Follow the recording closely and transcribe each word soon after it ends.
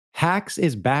Hacks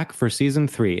is back for season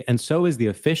 3, and so is the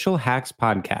official Hacks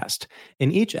podcast.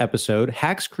 In each episode,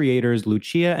 Hacks creators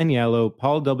Lucia Agnello,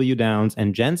 Paul W. Downs,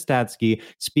 and Jen Statsky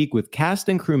speak with cast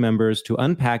and crew members to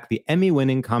unpack the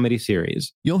Emmy-winning comedy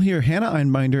series. You'll hear Hannah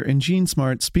Einbinder and Gene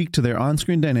Smart speak to their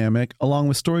on-screen dynamic, along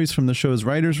with stories from the show's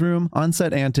writer's room,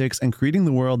 on-set antics, and creating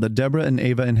the world that Deborah and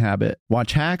Ava inhabit.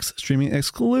 Watch Hacks, streaming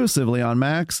exclusively on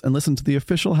Max, and listen to the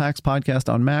official Hacks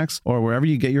podcast on Max or wherever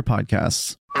you get your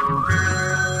podcasts.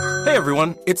 Hey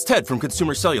everyone, it's Ted from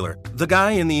Consumer Cellular, the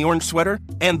guy in the orange sweater,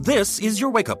 and this is your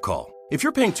wake-up call. If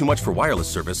you're paying too much for wireless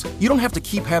service, you don't have to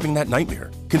keep having that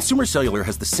nightmare. Consumer Cellular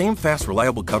has the same fast,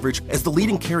 reliable coverage as the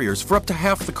leading carriers for up to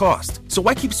half the cost. So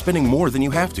why keep spending more than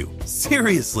you have to?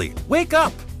 Seriously, wake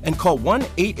up and call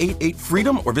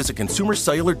 1-888-FREEDOM or visit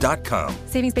consumercellular.com.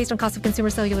 Savings based on cost of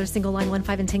Consumer Cellular single line 1,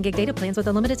 5, and 10 gig data plans with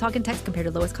unlimited talk and text compared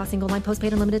to lowest cost single line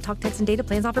postpaid unlimited talk, text, and data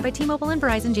plans offered by T-Mobile and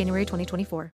Verizon January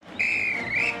 2024.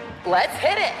 Let's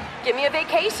hit it. Give me a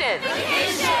vacation.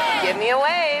 Vacation. Give me a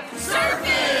wave.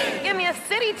 Surfing. Give me a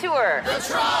city tour. The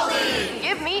trolley.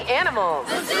 Give me animals.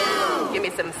 The zoo. Give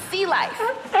me some sea life.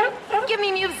 Give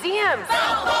me museums.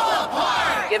 Balboa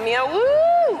Park. Give me a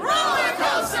woo. Roller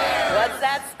coaster. What's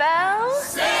that spell?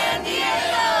 San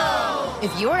Diego.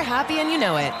 If you're happy and you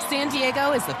know it, San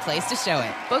Diego is the place to show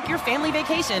it. Book your family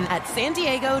vacation at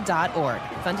sandiego.org.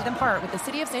 Funded in part with the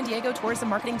City of San Diego Tourism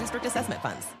Marketing District Assessment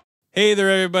Funds. Hey there,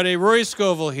 everybody. Rory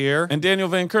Scovel here. And Daniel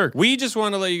Van Kirk. We just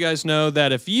want to let you guys know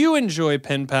that if you enjoy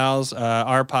Pen Pals,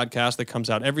 our podcast that comes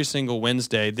out every single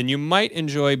Wednesday, then you might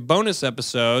enjoy bonus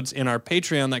episodes in our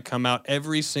Patreon that come out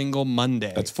every single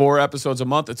Monday. That's 4 episodes a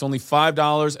month. It's only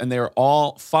 $5, and they are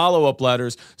all follow-up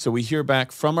letters. So we hear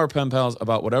back from our Pen Pals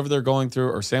about whatever they're going through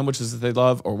or sandwiches that they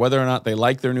love or whether or not they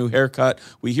like their new haircut.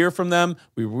 We hear from them.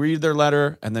 We read their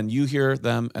letter, and then you hear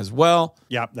them as well.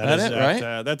 Yep, that's it,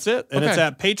 right? That's it. And it's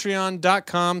at patreon.com/penpals.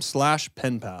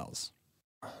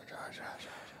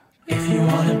 If you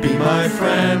want to be my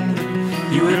friend,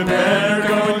 you had better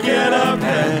go and get a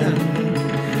pen.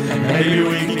 And maybe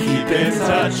we can keep in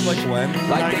touch. Like when?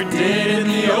 Like we did in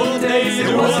the old days,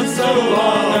 it wasn't so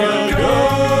long ago.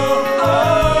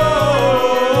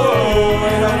 Oh,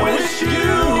 and I wish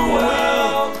you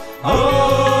well.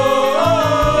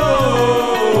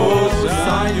 Oh, so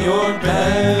sign your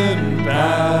pen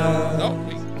pal.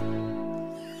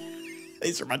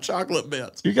 These are my chocolate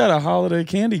bits. You got a holiday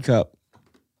candy cup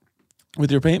with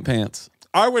your paint pants.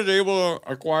 I was able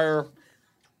to acquire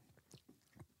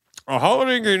a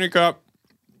holiday candy cup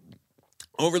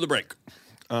over the break.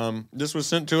 This was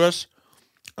sent to us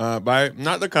by,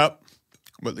 not the cup,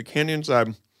 but the candy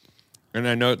inside. And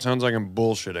I know it sounds like I'm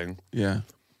bullshitting. Yeah.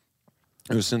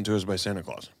 It was sent to us by Santa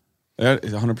Claus. That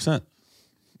is 100%.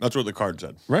 That's what the card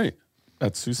said. Right.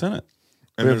 That's who sent it.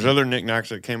 And there's other knickknacks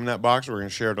that came in that box. We're going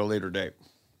to share at a later date.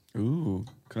 Ooh.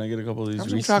 Can I get a couple of these Have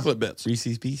some chocolate bits?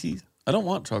 Reese's Pieces? I don't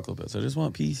want chocolate bits. I just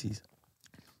want pieces.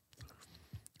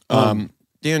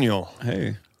 Daniel.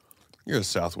 Hey. You're a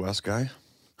Southwest guy.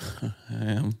 I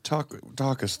am. Talk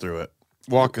us through it.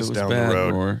 Walk us down the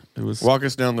road. Walk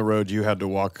us down the road you had to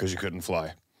walk because you couldn't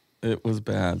fly. It was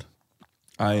bad.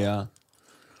 It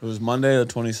was Monday the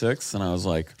 26th, and I was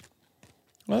like,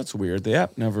 well, that's weird. The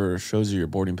app never shows you your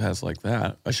boarding pass like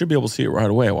that. I should be able to see it right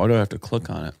away. Why do I have to click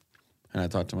on it? And I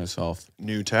thought to myself,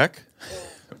 new tech?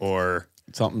 Or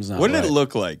something's not What did right. it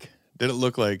look like? Did it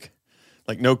look like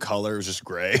no color? It was just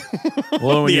gray.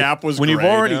 Well, the app was when gray,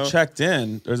 you've already no? checked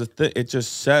in, there's it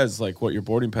just says like what your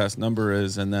boarding pass number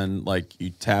is, and then like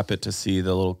you tap it to see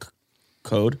the little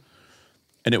code,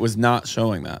 and it was not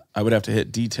showing that. I would have to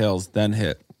hit details, then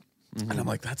hit. And I'm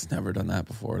like, that's never done that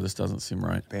before. This doesn't seem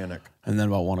right. Panic. And then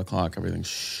about 1 o'clock, everything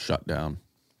shut down.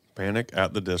 Panic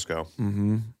at the disco.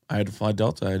 Mm-hmm. I had to fly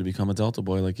Delta. I had to become a Delta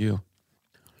boy like you.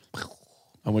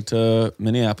 I went to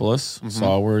Minneapolis,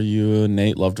 saw where you and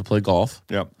Nate love to play golf.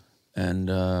 Yep. And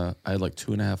I had like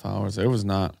 2.5 hours. It was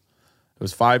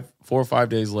 4 or 5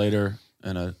 days later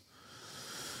and a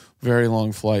very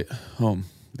long flight home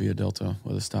via Delta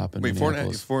with a stop in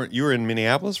Minneapolis. You were in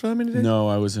Minneapolis for that many days? No,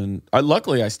 I was in.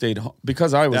 Luckily, I stayed home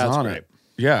because I was That's on great. it.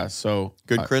 Yeah, so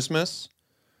Good Christmas.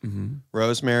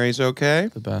 Rosemary's okay.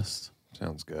 The best.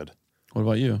 Sounds good. What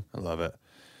about you? I love it.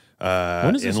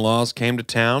 When is this? In-laws came to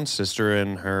town. Sister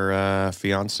and her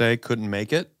fiance couldn't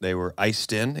make it. They were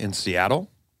iced in Seattle.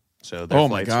 So their Oh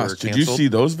my flights gosh! were Did you canceled. see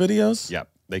those videos? Yep,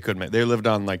 they couldn't make. They lived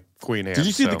on like Queen Anne. Did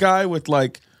you see so- the guy with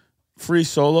like free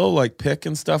solo, like pick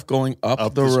and stuff going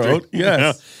up the road? street?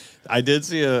 Yes. I did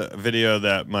see a video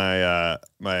that my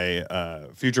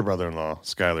future brother-in-law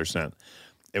Skylar sent.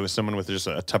 It was someone with just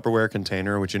a Tupperware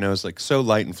container, which is like so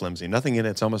light and flimsy, nothing in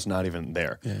it. It's almost not even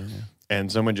there. Yeah.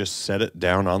 and someone just set it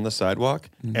down on the sidewalk,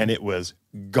 and it was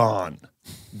gone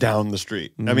down the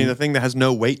street. I mean, the thing that has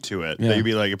no weight to it, that you'd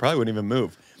be like, it probably wouldn't even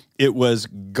move. It was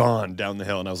gone down the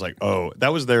hill, and I was like, oh,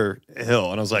 that was their hill.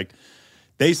 And I was like,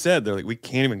 they're like, we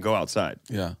can't even go outside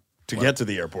to get to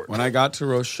the airport. When I got to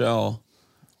Rochelle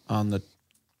on the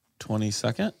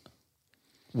 22nd,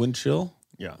 wind chill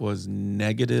was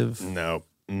negative. No.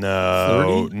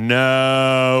 30?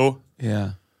 No.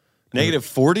 Yeah. Negative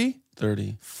 40?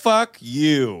 30. Fuck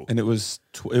you. And it was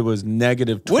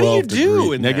negative 12 What do you do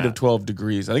degrees. in Negative that? 12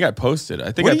 degrees. I think I posted.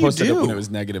 I think What I do you posted it do? when it was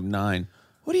negative 9.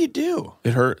 What do you do?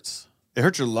 It hurts. It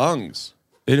hurts your lungs.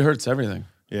 It hurts everything.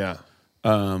 Yeah.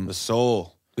 The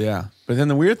soul. Yeah. But then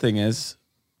the weird thing is,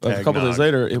 a couple days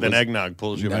later, then eggnog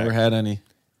pulls you back. Never had any.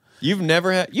 You've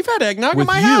had eggnog With in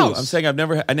my you. house. I'm saying I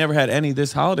never had any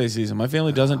this holiday season. My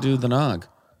family doesn't do the nog.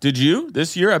 Did you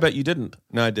this year? I bet you didn't.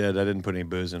 No, I did. I didn't put any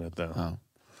booze in it though. Oh.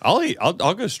 I'll eat. I'll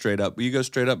go straight up. You go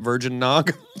straight up virgin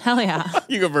nog. Hell yeah.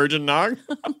 You go virgin nog.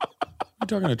 You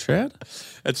talking to Chad?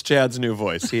 It's Chad's new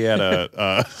voice. He had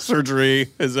a surgery.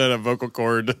 Is that a vocal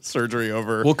cord surgery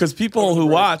over? Well, because people who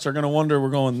watch are going to wonder we're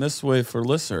going this way for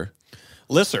Lisser.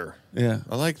 Lisser. Yeah.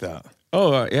 I like that.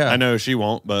 Oh, yeah. I know she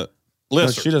won't, but No,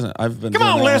 Lisser. she doesn't. I've been. Come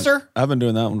doing on, that one- Lisser. I've been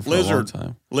doing that one for a long Lizard.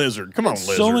 time. Lizard. Come on,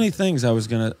 Lizard. So many things I was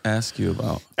going to ask you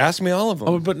about. Ask me all of them.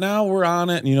 Oh, but now we're on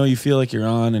it, and you feel like you're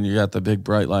on, and you got the big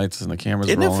bright lights and the cameras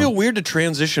Didn't rolling. it feel weird to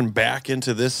transition back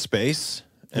into this space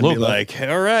and be Little bit. like,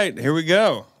 all right, here we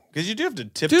go? Because you do have to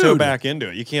tiptoe Dude. back into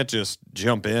it. You can't just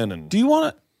jump in and. Do you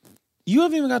want to? You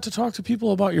haven't even got to talk to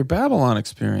people about your Babylon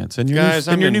experience and your Guys,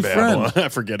 new, and I'm your in new Babylon. friend. I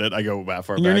forget it. I go that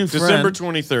far And back. your new December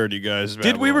friend. 23rd, you guys.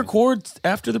 Did we Babylon. record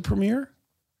after the premiere?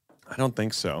 I don't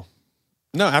think so.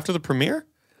 No, after the premiere?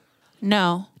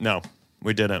 No. No,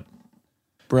 we didn't.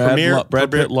 Brad Premiere-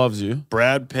 Pitt loves you.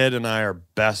 Brad Pitt and I are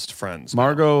best friends.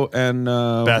 Margot and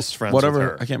Best friends whatever. with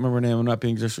her. I can't remember her name. I'm not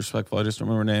being disrespectful. I just don't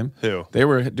remember her name. Who? They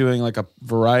were doing like a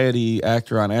variety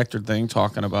actor on actor thing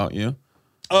talking about you.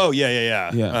 Oh,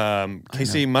 yeah. Yeah.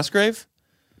 Casey Musgrave?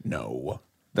 No.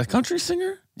 The country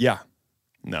singer? Yeah.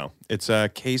 No, it's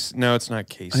Case. No, it's not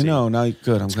Casey. I know. Now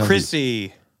good. I'm It's glad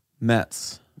Chrissy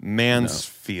Metz.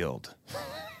 Mansfield.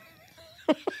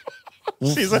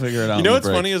 We'll She's figure it out. You know on the what's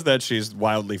break. funny is that she's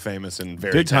wildly famous and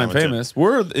very Big time talented. famous.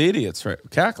 We're the idiots, right?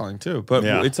 Cackling too, but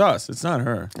Yeah. it's us. It's not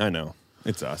her. I know.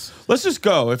 It's us. Let's just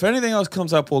go. If anything else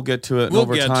comes up, we'll get to it. And We'll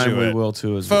over get time, to we it. will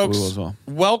too. Folks, we will as well.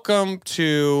 welcome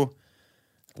to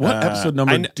What episode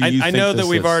number do you I think know that this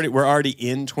we're is? already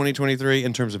in 2023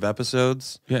 in terms of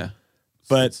episodes, Yeah.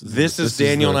 but this is this is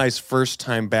Daniel the- and I's first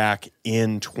time back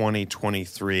in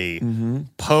 2023 Mm-hmm.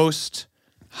 post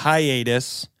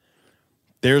hiatus.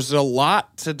 There's a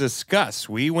lot to discuss.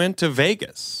 We went to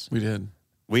Vegas. We did.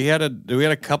 We had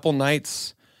a couple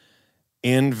nights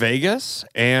in Vegas,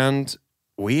 and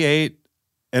we ate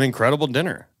an incredible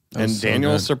dinner. That And was so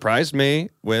Daniel good. surprised me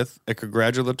with a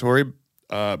congratulatory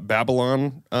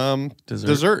Babylon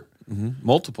dessert.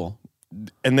 Multiple.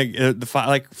 And the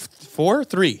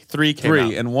three came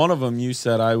out. And one of them you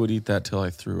said I would eat that till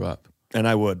I threw up. And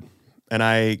I would. And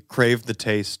I craved the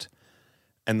taste.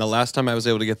 And the last time I was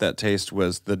able to get that taste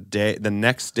was the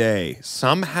next day.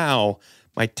 Somehow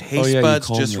my taste you buds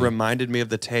called just me. reminded me of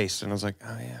the taste. And I was like,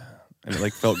 oh yeah. And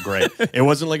it felt great. It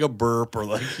wasn't like a burp or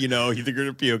like, you think you're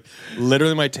gonna puke.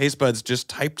 Literally my taste buds just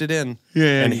typed it in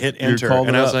and hit you enter. called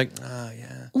And it I was up. like, oh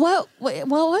yeah. What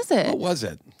was it? What was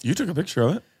it? You took a picture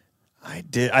of it. I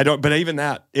did. I don't. But even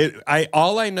that,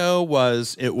 all I know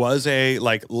was it was a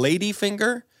like lady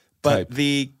finger, but Type.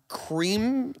 the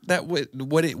cream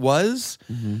what it was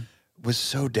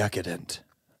so decadent.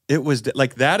 It was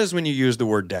like that is when you use the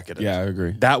word decadent. Yeah, I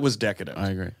agree. That was decadent. I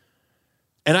agree.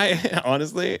 And I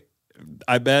honestly,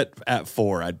 I bet at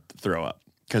 4 I'd throw up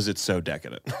because it's so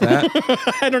decadent.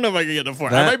 I don't know if I can get to 4.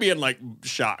 I might be in like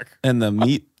shock. And the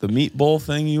meat bowl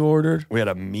thing you ordered. We had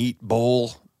a meat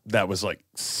bowl that was like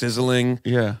sizzling.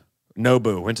 Yeah.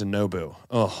 Nobu, went to Nobu.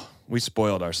 Oh, we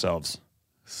spoiled ourselves.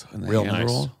 And the Real hand nice.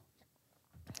 roll.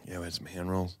 Yeah, we had some hand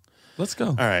rolls. Let's go.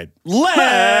 All right.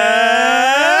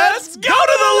 Let's go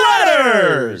to the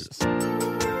letters.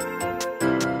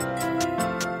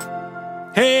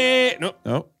 Hey, no.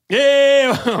 Nope.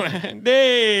 Hey,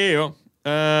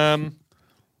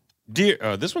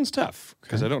 dear, this one's tough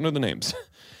because I don't know the names.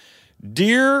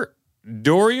 Dear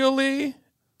Dorially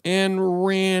and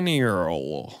Ranier.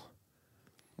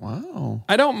 Wow.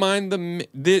 I don't mind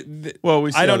the Well,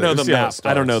 we see I don't how know it- the we see how map. it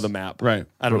I don't know starts. the map. Right.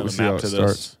 I don't But know we the see how map it to this.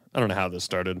 starts. I don't know how this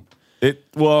started.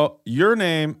 Your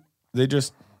name, they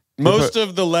just Most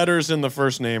of the letters in the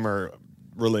first name are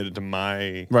related to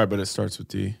my. right, but it starts with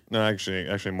D. No,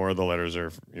 actually, more of the letters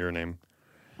are your name.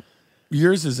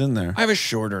 Yours is in there. I have a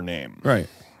shorter name. Right.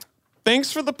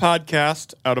 Thanks for the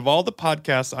podcast. Out of all the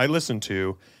podcasts I listen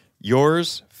to,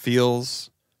 yours feels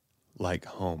like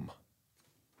home.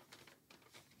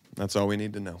 That's all we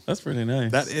need to know. That's pretty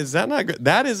nice. Is that not good?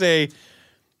 That is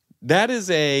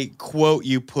a quote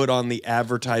you put on the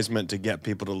advertisement to get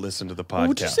people to listen to the podcast.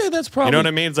 Would you say that's probably... You know what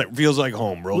I mean? It's like, feels like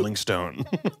home, Rolling Stone.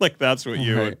 Like, that's what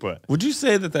you would put. Would you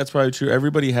say that that's probably true?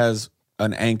 Everybody has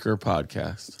an anchor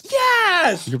podcast.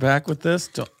 Yes! You're back with this?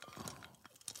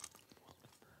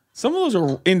 Some of those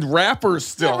are in wrappers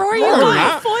still. Rory, you want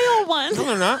a foil one. No,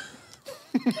 they're not.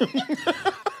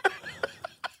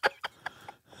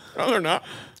 No, they're not.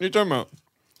 What are you talking about?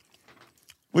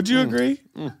 Would you agree?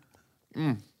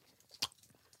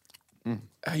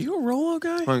 Are you a Rolo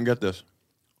guy? I don't get this.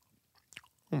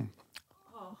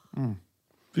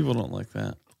 People don't like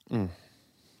that. I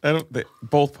don't.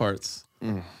 Both parts.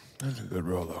 That's a good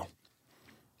Rolo.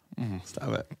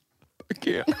 Stop it. I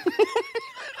can't.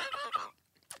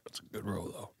 That's a good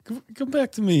Rolo. Come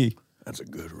back to me. That's a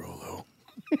good Rolo.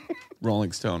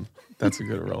 Rolling Stone. That's a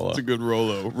good Rolo. That's a good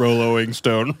Rolo. Roloing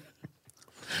Stone.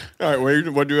 All right,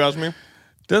 what do you ask me?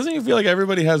 Doesn't it feel like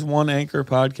everybody has one anchor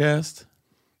podcast?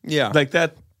 Yeah. Like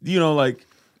that, like...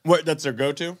 What, that's their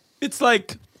go-to? It's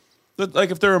like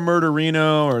if they're a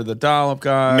Murderino or the Dollop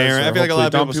guys. Marin. I feel like a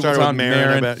lot of people started with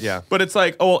Marin. I bet. Yeah. But it's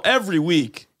like, every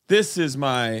week, this is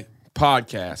my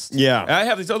podcast. Yeah. And I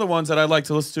have these other ones that I like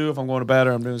to listen to if I'm going to bed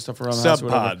or I'm doing stuff around the house.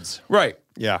 Sub-pods. Right.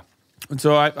 Yeah. And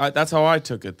so I that's how I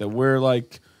took it, that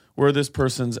we're this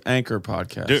person's anchor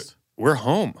podcast. Dude, we're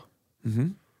home. Mm-hmm.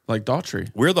 Like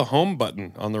Daughtry. We're the home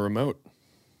button on the remote.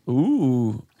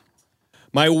 Ooh.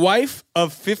 My wife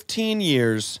of 15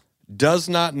 years does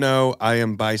not know I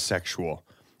am bisexual.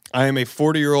 I am a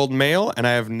 40-year-old male, and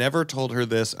I have never told her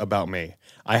this about me.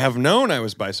 I have known I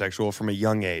was bisexual from a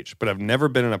young age, but I've never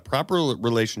been in a proper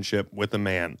relationship with a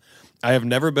man. I have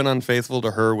never been unfaithful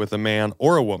to her with a man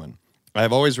or a woman. I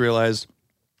have always realized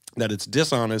that it's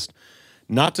dishonest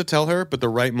not to tell her, but the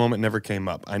right moment never came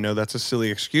up. I know that's a silly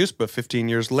excuse, but 15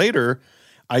 years later,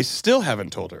 I still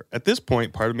haven't told her. At this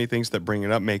point, part of me thinks that bringing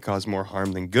it up may cause more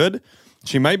harm than good.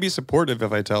 She might be supportive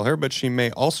if I tell her, but she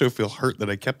may also feel hurt that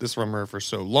I kept this from her for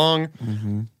so long,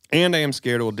 and I am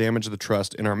scared it will damage the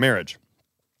trust in our marriage.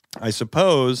 I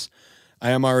suppose I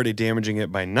am already damaging it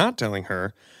by not telling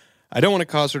her. I don't want to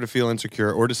cause her to feel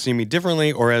insecure or to see me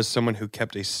differently or as someone who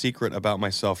kept a secret about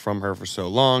myself from her for so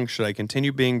long. Should I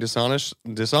continue being dishonest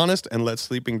and let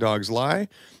sleeping dogs lie,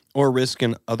 or risk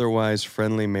an otherwise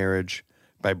friendly marriage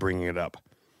by bringing it up?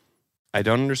 I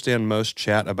don't understand most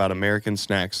chat about American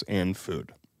snacks and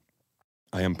food.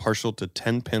 I am partial to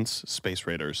 10 pence Space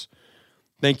Raiders.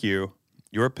 Thank you.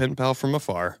 Your pen pal from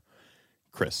afar,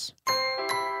 Chris.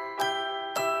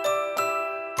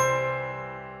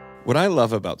 What I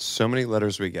love about so many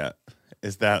letters we get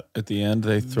is that at the end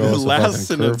they throw the us a last fucking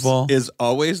sentence curveball. is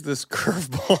always this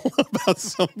curveball about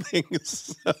something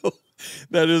so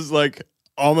that is like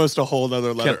almost a whole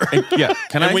other letter.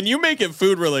 And when you make it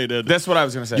food related, that's what I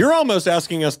was going to say. You're almost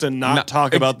asking us to not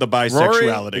talk about the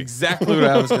bisexuality. Rory, exactly what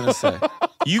I was going to say.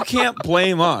 You can't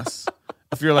blame us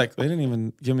if you're like, they didn't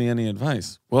even give me any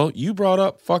advice. Well, you brought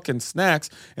up fucking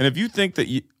snacks, and if you think that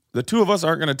the two of us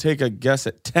aren't going to take a guess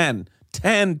at 10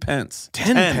 pence.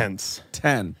 10 pence.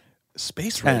 10.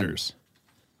 Space Raiders.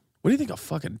 What do you think of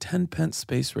fucking 10 pence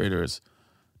Space Raiders?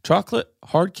 Chocolate,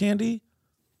 hard candy,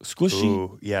 squishy.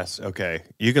 Ooh, yes. Okay.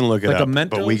 You can look it like up, a Mentos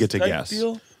but we get to type guess.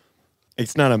 Deal?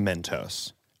 It's not a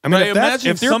Mentos. I mean, mean,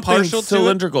 imagine if they're something partial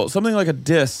cylindrical, something like a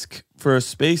disc for a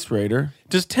Space Raider.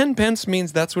 Does 10 pence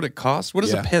means that's what it costs? What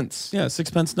is a pence? Yeah, 6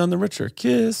 pence none the richer.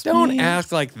 Kiss Don't me.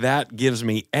 ask like that gives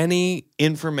me any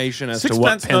information as to 6 what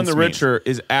pence pence none the means. richer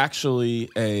is actually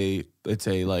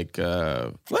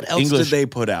what else did they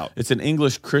put out? It's an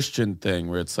English Christian thing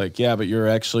where it's like, yeah, but you're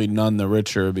actually none the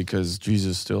richer because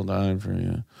Jesus still died for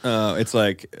you. It's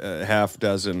like half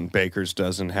dozen baker's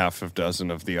dozen, half of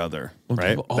dozen of the other,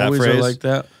 right? People always are like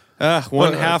that.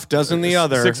 One half dozen the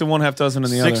other. 6 and 1/2 dozen in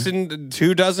the other. 6 and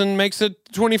 2 dozen makes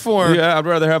it 24. Yeah, I'd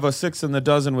rather have a 6 in the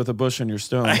dozen with a bush in your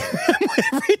stone.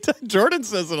 Every time Jordan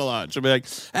says it a lot. She'll be like,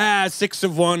 6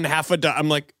 of 1, half a dozen. I'm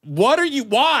like, what are you?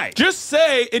 Why? Just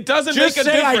say it doesn't make a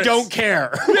difference. I don't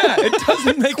care. Yeah, it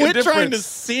doesn't make a difference. Quit trying to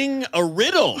sing a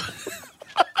riddle.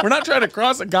 We're not trying to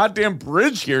cross a goddamn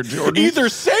bridge here, Jordan. Either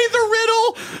say the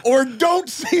riddle or don't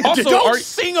sing. Also, don't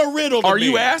sing a riddle. Are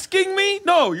you asking me?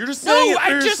 No, you're just saying it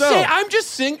for yourself. I'm just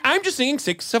singing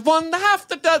 6 of 1, half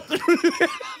the dozen.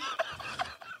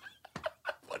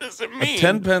 What does it mean?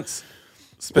 10 pence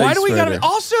Space Why do we Raider. gotta?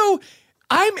 Also,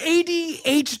 I'm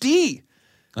ADHD.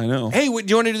 I know. Hey, do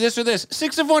you want to do this or this?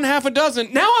 6 of one, half a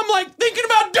dozen. Now I'm like thinking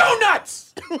about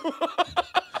donuts.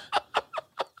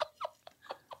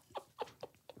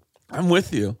 I'm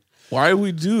with you. Why do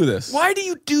we do this? Why do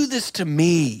you do this to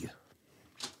me?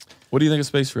 What do you think a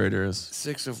Space Raider is?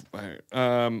 6 of...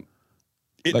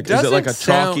 It Is it doesn't like a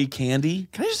sound, chalky candy?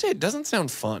 Can I just say it doesn't sound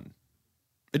fun?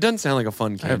 It doesn't sound like a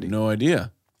fun candy. I have no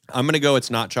idea. I'm going to go it's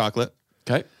not chocolate.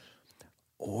 Okay.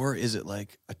 Or is it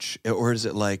like or is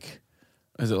it like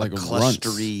a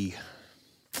clustery?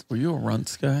 Runts? Were you a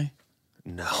Runts guy?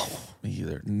 No. Me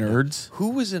either. Nerds?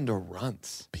 Who was into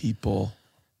Runts? People.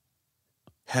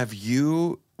 Have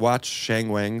you watched Shang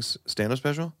Wang's stand-up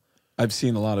special? I've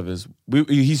seen a lot of his.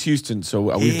 He's Houston,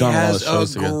 so we've done a lot of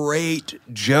shows together. He has a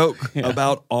great joke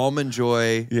about Almond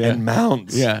Joy and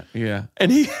Mounts. Yeah, yeah.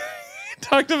 And he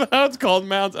talked about how it's called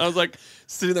Mounts. I was like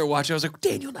sitting there watching. I was like,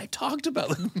 Daniel and I talked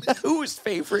about who his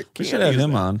favorite. We should have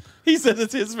him on. He said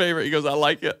it's his favorite. He goes, I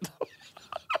like it.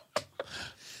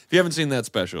 If you haven't seen that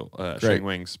special, Shang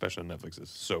Wang's special on Netflix is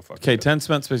so fucking good. 10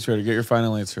 cent Space Raider. Get your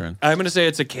final answer in. I'm going to say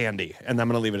it's a candy, and I'm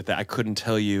going to leave it at that. I couldn't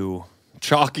tell you.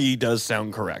 Chalky does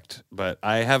sound correct, but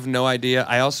I have no idea.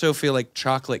 I also feel like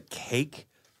chocolate cake,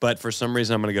 but for some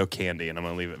reason I'm going to go candy, and I'm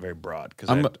going to leave it very broad because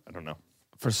I don't know.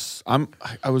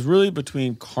 I was really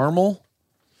between caramel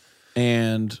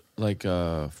and like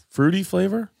a fruity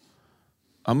flavor.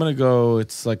 I'm going to go.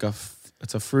 It's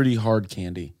a fruity hard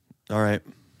candy. All right,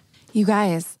 You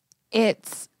guys,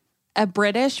 it's a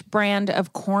British brand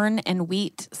of corn and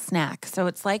wheat snack. So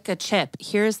it's like a chip.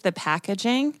 Here's the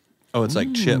packaging. Oh, it's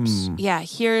like chips. Yeah,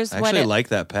 here's I what actually like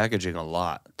that packaging a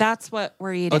lot. That's what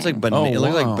we're eating. Oh, it's like banana. It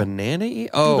looks like banana.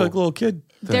 Oh, like little kid.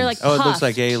 They're like it looks puffed,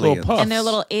 like aliens. and they're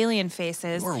little alien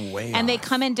faces. We're way and they off.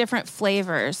 come in different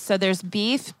flavors. So there's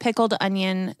beef, pickled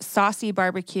onion, saucy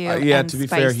barbecue, Yeah, and to be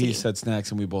spicy. fair, he said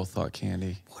snacks, and we both thought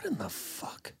candy. What in the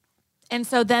fuck? And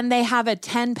so then they have a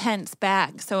 10-pence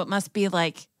bag. So it must be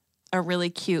like a really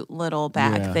cute little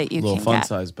bag that you little can fun get.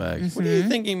 size bag. What do you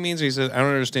think he means when he says, I don't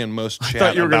understand most chat I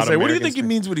thought you were going to say, what do you think he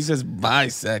means when he says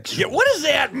bisexual? Yeah, what does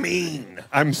that mean?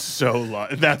 I'm so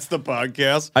lost. That's the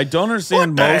podcast. I don't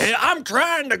understand What the most. hell? I'm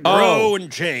trying to grow and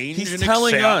change. He's and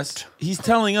telling accept. us. He's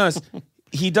telling us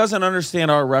he doesn't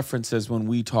understand our references when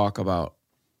we talk about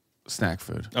snack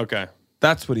food. Okay.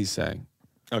 That's what he's saying.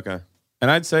 Okay.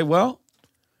 And I'd say, well,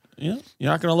 yeah,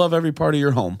 you're not going to love every part of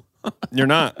your home. You're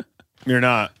not. You're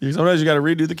not. Sometimes you got to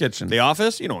redo the kitchen. The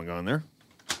Office, you don't want to go in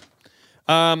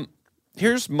there.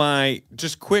 Here's my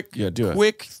just quick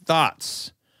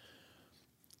thoughts.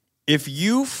 If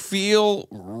you feel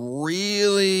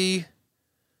really,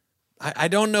 I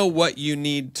don't know what you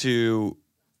need to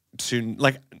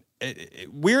like.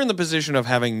 We're in the position of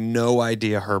having no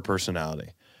idea her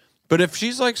personality, but if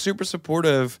she's like super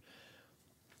supportive,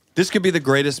 this could be the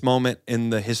greatest moment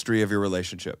in the history of your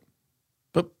relationship.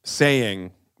 But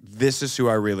saying, this is who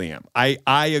I really am. I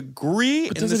agree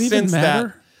in the sense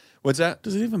that... What's that?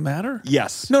 Does it even matter?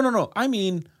 Yes. No. I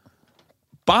mean,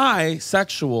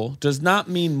 bisexual does not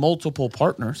mean multiple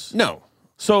partners. No.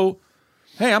 So,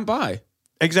 hey, I'm bi.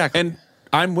 Exactly. And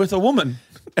I'm with a woman.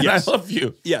 And Yes. I love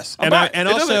you. Yes. I'm bi. And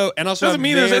It also doesn't I'm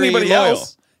mean there's very anybody loyal.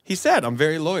 else. He said, I'm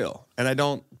very loyal. And I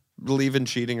don't believe in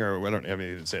cheating or... I mean,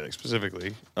 he didn't say that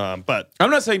specifically. But... I'm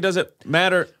not saying does it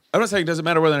matter... I'm not saying it doesn't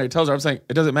matter whether or not he tells her. I'm saying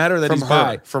it doesn't matter that From he's her.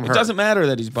 bi. From it her. doesn't matter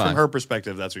that he's bi. From her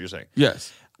perspective, that's what you're saying.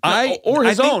 Yes. Or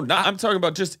his own. I'm talking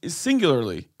about just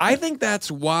singularly. I think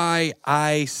that's why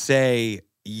I say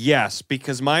yes,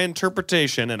 because my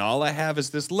interpretation, and all I have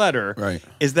is this letter,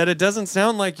 is that it doesn't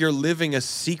sound like you're living a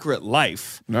secret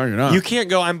life. No, you're not. You can't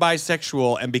go, I'm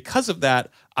bisexual, and because of that,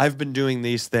 I've been doing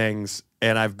these things,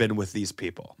 and I've been with these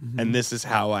people, and this is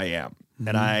how I am.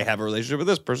 And I have a relationship with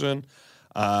this person,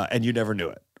 and you never knew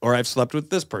it. Or I've slept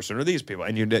with this person or these people,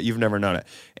 and you've never known it.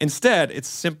 Instead, it's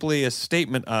simply a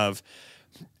statement of,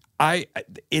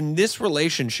 in this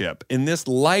relationship, in this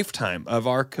lifetime of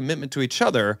our commitment to each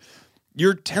other,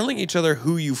 you're telling each other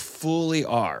who you fully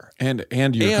are. And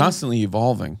you're constantly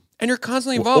evolving. And you're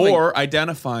constantly evolving. Or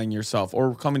identifying yourself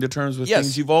or coming to terms with Yes.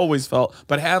 things you've always felt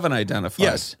but haven't identified.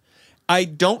 Yes. I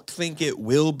don't think it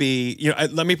will be,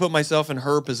 let me put myself in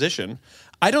her position.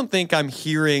 I don't think I'm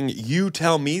hearing you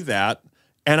tell me that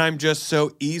and I'm just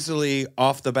so easily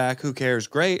off the back, who cares?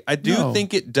 Great. I do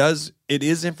think it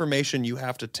is information you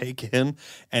have to take in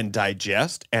and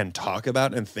digest and talk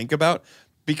about and think about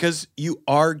because you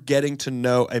are getting to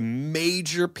know a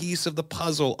major piece of the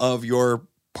puzzle of your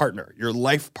partner, your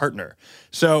life partner.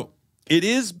 So it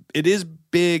is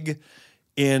big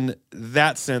in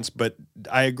that sense, but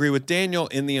I agree with Daniel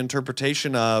in the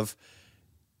interpretation of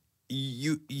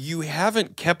you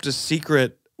haven't kept a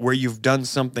secret where you've done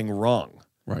something wrong.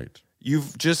 Right.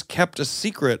 You've just kept a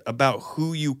secret about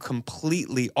who you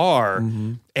completely are,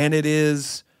 and it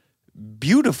is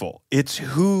beautiful. It's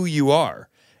who you are.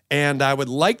 And I would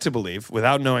like to believe,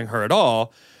 without knowing her at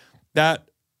all, that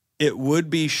it would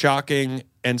be shocking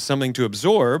and something to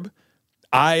absorb.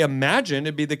 I imagine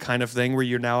it'd be the kind of thing where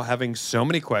you're now having so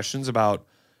many questions about,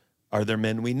 are there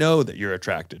men we know that you're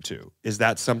attracted to? Is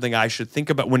that something I should think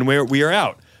about when we are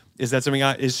out? Is that something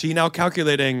is she now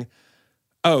calculating,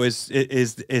 oh, is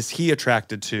he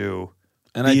attracted to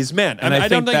these men? And I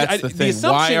think that's the thing.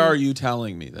 Why are you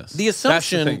telling me this? The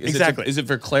assumption, exactly. Is it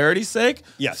for clarity's sake?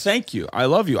 Yes. Thank you. I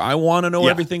love you. I want to know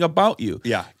everything about you.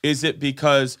 Yeah. Is it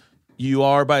because you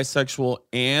are bisexual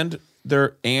and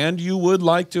you would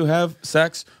like to have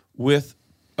sex with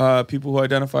people who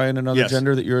identify in another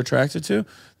gender that you're attracted to?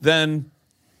 Then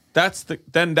that's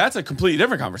a completely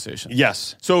different conversation.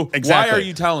 Yes. So why are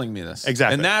you telling me this?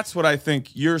 Exactly. And that's what I think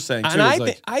you're saying too.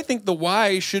 And I think the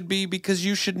why should be because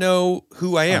you should know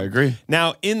who I am. I agree.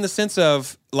 Now, in the sense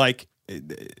of like,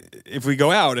 if we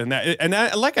go out and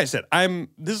like I said,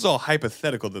 this is all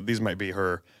hypothetical that these might be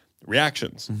her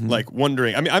reactions, like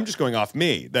wondering. I mean, I'm just going off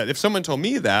me. That if someone told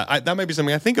me that, that might be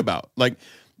something I think about. Like,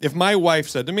 if my wife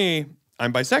said to me,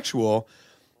 "I'm bisexual,"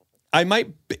 I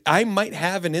might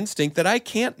have an instinct that I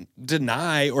can't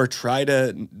deny or try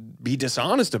to be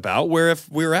dishonest about. Where if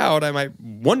we're out, I might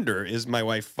wonder, is my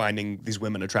wife finding these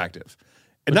women attractive?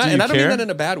 And I don't mean that in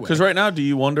a bad way. Because right now, do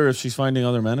you wonder if she's finding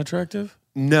other men attractive?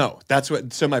 No, that's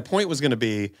what. So my point was going to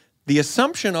be the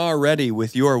assumption already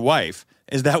with your wife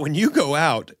is that when you go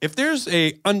out, if there's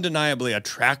a undeniably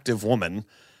attractive woman,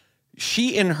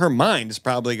 she in her mind is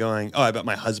probably going, "Oh, I bet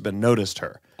my husband noticed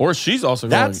her." Or she's also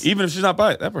going, even if she's not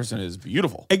bi, that person is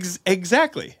beautiful.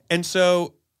 Exactly. And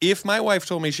so if my wife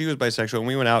told me she was bisexual and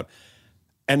we went out,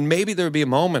 and maybe there would be a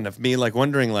moment of me like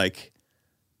wondering, like,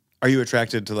 are you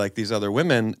attracted to like these other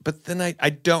women? But then I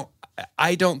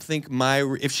don't think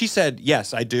if she said,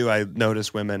 yes, I do, I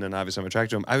notice women and obviously I'm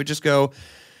attracted to them, I would just go,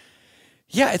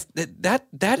 yeah,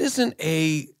 that isn't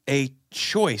a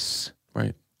choice.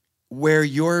 Right. Where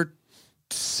you're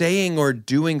saying or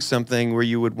doing something where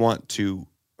you would want to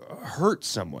hurt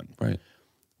someone. Right.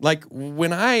 Like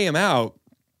when I am out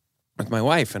with my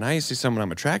wife and I see someone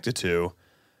I'm attracted to,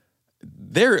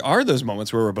 there are those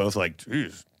moments where we're both like,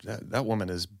 that woman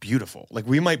is beautiful. Like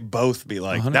we might both be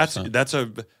like, 100%. that's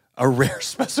a rare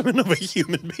specimen of a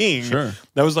human being. Sure.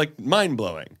 That was like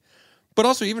mind-blowing. But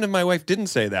also, even if my wife didn't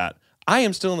say that, I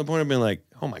am still in the point of being like,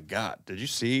 oh my God, did you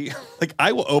see? Like,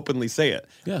 I will openly say it.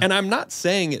 Yeah. And I'm not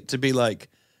saying it to be like,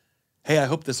 hey, I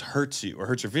hope this hurts you or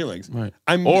hurts your feelings. Right.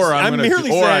 I'm merely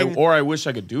saying, I wish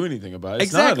I could do anything about it.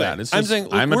 It's exactly. none of that. It's I'm just, saying,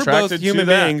 look, I'm we're attracted both human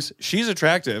to beings. She's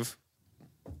attractive.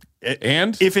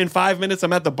 And if in 5 minutes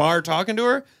I'm at the bar talking to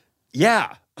her,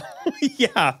 yeah,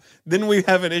 then we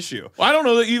have an issue. Well, I don't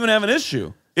know that you even have an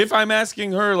issue. If I'm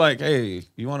asking her, like, hey,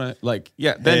 you want to, like,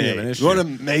 then you have an issue. You want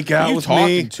to make out with talking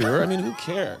me? To her? I mean, who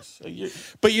cares?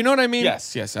 But you know what I mean?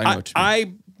 Yes, I know what you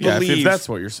mean. I believe if that's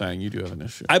what you're saying, you do have an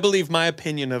issue. I believe my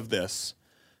opinion of this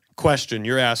question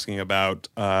you're asking about.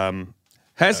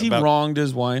 Has he wronged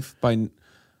his wife by?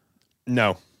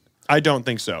 No, I don't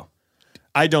think so.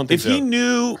 I don't think so. If he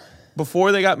knew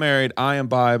before they got married, I am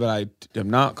bi, but I am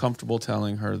not comfortable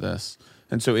telling her this.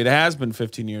 And so it has been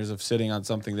 15 years of sitting on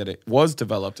something that it was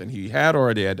developed and he had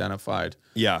already identified.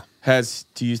 Yeah.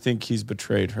 Do you think he's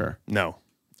betrayed her? No,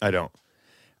 I don't.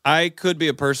 I could be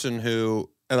a person who,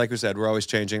 like we said, we're always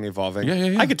changing, evolving.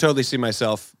 Yeah. I could totally see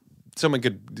myself. Someone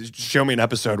could show me an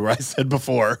episode where I said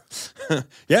before,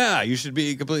 yeah, you should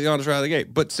be completely honest right out of the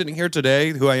gate. But sitting here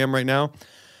today, who I am right now,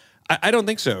 I don't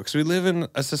think so, because we live in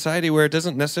a society where it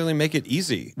doesn't necessarily make it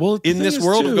easy. Well, in this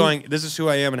world of going, this is who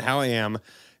I am and how I am,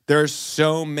 there are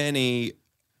so many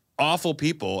awful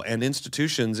people and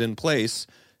institutions in place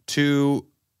to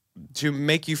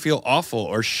make you feel awful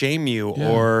or shame you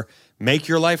or make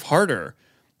your life harder.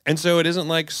 And so it isn't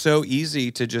like so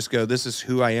easy to just go, this is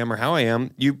who I am or how I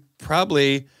am. You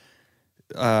probably,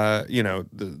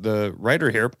 the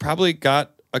writer here probably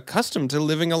got accustomed to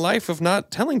living a life of not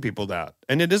telling people that.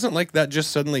 And it isn't like that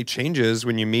just suddenly changes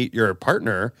when you meet your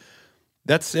partner.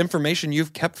 That's information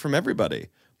you've kept from everybody.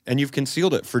 And you've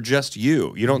concealed it for just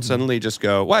you. You don't suddenly just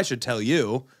go, well, I should tell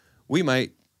you. We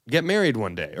might get married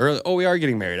one day. Or, oh, we are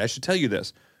getting married. I should tell you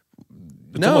this.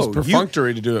 It's almost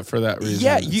perfunctory to do it for that reason.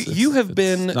 Yeah, you have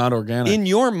been not organic. In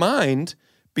your mind,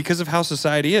 because of how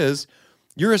society is,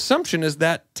 your assumption is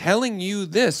that telling you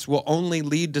this will only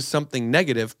lead to something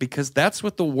negative because that's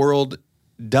what the world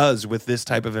does with this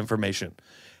type of information.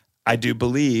 I do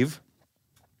believe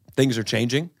things are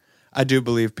changing. I do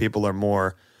believe people are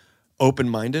more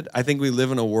open-minded. I think we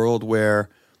live in a world where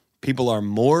people are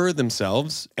more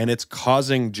themselves, and it's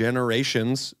causing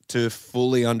generations to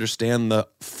fully understand the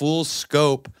full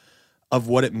scope of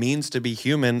what it means to be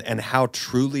human and how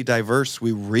truly diverse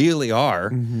we really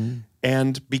are.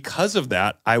 And because of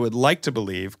that, I would like to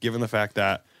believe, given the fact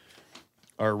that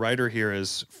our writer here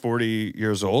is 40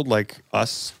 years old, like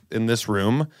us in this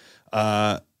room,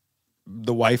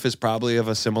 the wife is probably of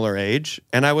a similar age,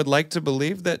 and I would like to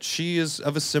believe that she is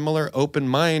of a similar open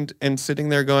mind and sitting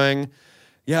there going,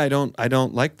 yeah, I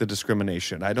don't like the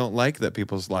discrimination. I don't like that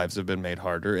people's lives have been made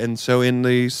harder. And so in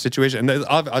the situation, and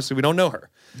obviously we don't know her,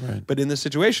 Right. but in this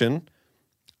situation,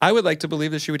 I would like to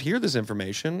believe that she would hear this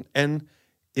information and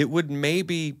it would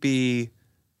maybe be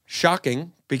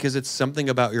shocking because it's something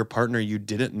about your partner you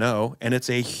didn't know, and it's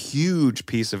a huge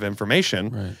piece of information.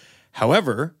 Right.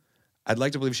 However, I'd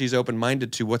like to believe she's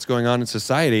open-minded to what's going on in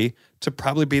society to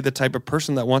probably be the type of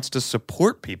person that wants to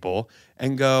support people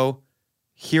and go,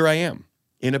 here I am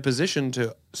in a position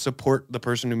to support the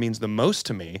person who means the most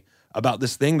to me about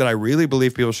this thing that I really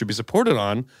believe people should be supported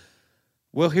on.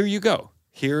 Well, here you go.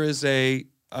 Here is a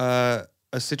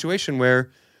situation where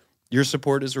your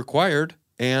support is required,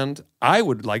 and I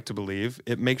would like to believe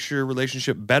it makes your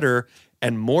relationship better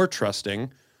and more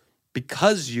trusting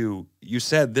because you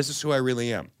said, this is who I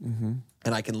really am.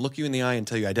 And I can look you in the eye and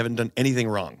tell you I haven't done anything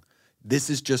wrong. This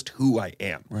is just who I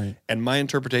am. Right. And my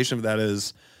interpretation of that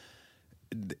is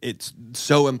it's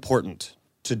so important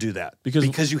to do that.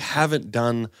 Because you haven't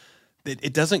done...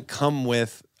 It doesn't come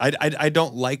with... I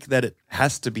don't like that it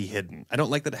has to be hidden. I don't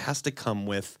like that it has to come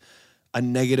with a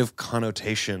negative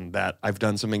connotation that I've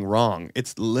done something wrong.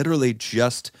 It's literally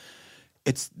just...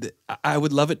 I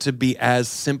would love it to be as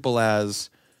simple as...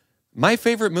 My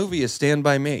favorite movie is Stand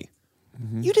By Me.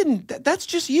 You didn't... That's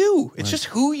just you. It's just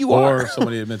who you are. Or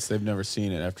somebody admits they've never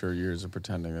seen it after years of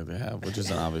pretending that they have, which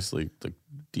is obviously like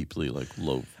deeply like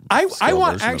low. I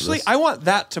want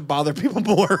that to bother people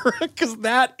more because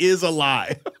that is a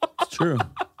lie. It's true.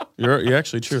 You're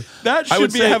actually true. That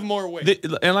should have more weight.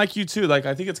 And like you too, like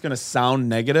I think it's going to sound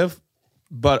negative,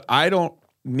 but I don't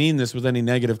mean this with any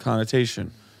negative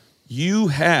connotation. You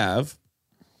have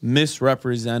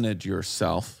misrepresented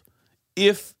yourself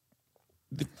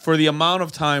for the amount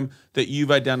of time that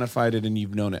you've identified it and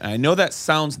you've known it. And I know that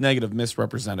sounds negative,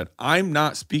 misrepresented. I'm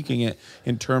not speaking it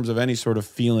in terms of any sort of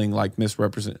feeling like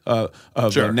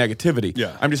negativity.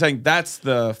 Yeah. I'm just saying that's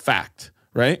the fact,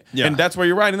 right? Yeah. And that's why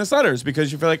you're writing this letter, is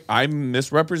because you feel like I'm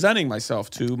misrepresenting myself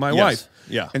to my wife.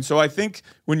 Yeah. And so I think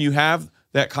when you have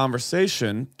that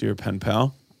conversation, dear pen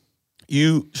pal,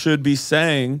 you should be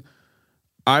saying,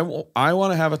 I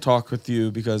want to have a talk with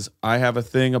you because I have a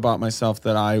thing about myself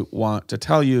that I want to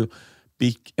tell you.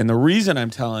 And the reason I'm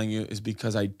telling you is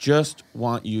because I just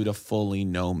want you to fully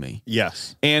know me.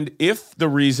 Yes. And if the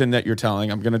reason that you're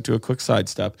telling, I'm going to do a quick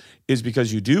sidestep, is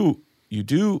because you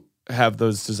do have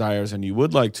those desires and you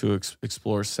would like to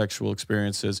explore sexual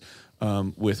experiences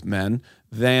with men,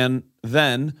 then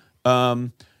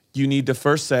you need to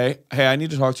first say, hey, I need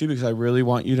to talk to you because I really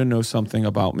want you to know something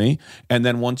about me. And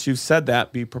then once you've said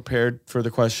that, be prepared for the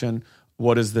question,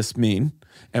 what does this mean?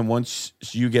 And once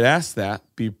you get asked that,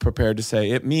 be prepared to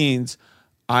say, it means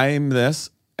I'm this,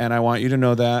 and I want you to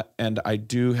know that, and I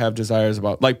do have desires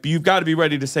about, like, you've got to be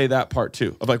ready to say that part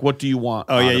too, of like, what do you want?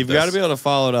 Oh, yeah, you've got to be able to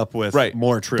follow it up with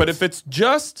more truth. But if it's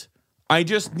just, I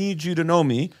just need you to know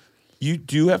me, you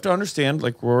do have to understand,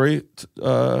 like Rory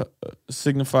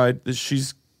signified, that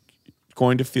she's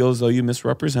going to feel as though you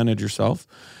misrepresented yourself.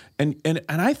 And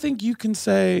I think you can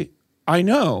say, I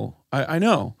know.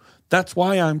 That's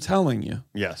why I'm telling you.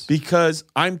 Yes. Because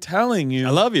I'm telling you.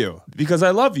 I love you. Because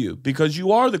I love you. Because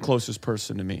you are the closest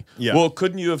person to me. Yeah. Well,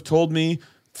 couldn't you have told me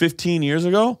 15 years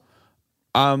ago?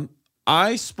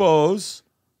 I suppose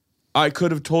I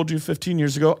could have told you 15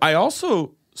 years ago. I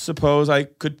also suppose I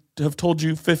could have told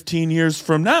you 15 years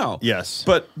from now. Yes.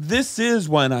 But this is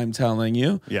when I'm telling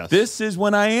you. Yes. This is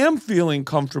when I am feeling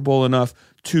comfortable enough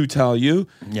to tell you.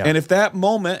 Yeah. And if that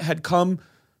moment had come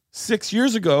 6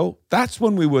 years ago, that's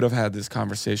when we would have had this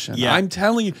conversation. Yeah. I'm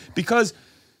telling you, because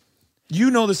you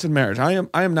know this in marriage. I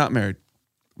am not married,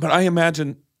 but I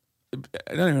don't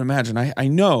even imagine. I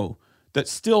know that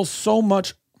still so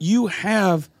much you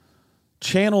have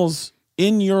channels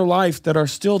in your life that are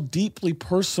still deeply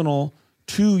personal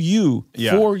to you,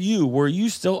 for you, where you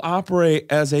still operate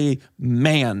as a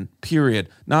man, period.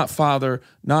 Not father,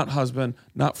 not husband,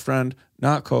 not friend,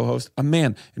 not co-host, a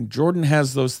man. And Jordan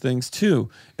has those things too.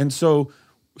 And so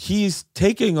he's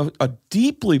taking a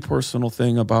deeply personal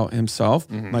thing about himself,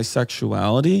 my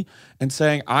sexuality, and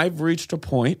saying, I've reached a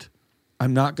point,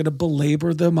 I'm not going to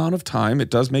belabor the amount of time. It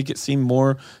does make it seem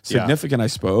more significant, I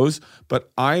suppose.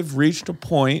 But I've reached a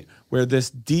point where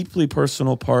this deeply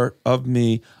personal part of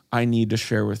me, I need to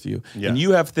share with you. Yeah. And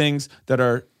you have things that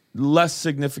are less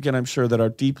significant, I'm sure, that are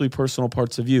deeply personal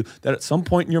parts of you that at some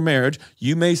point in your marriage,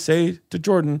 you may say to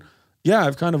Jordan, yeah,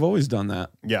 I've kind of always done that.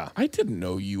 Yeah. I didn't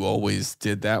know you always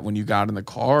did that when you got in the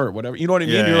car or whatever. You know what I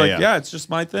mean? You're like, yeah, it's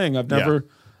just my thing. I've never...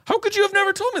 How could you have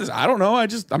never told me this? I don't know.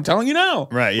 I'm telling you now.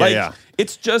 Right, yeah.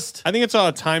 It's just... I think it's all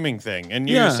a timing thing. And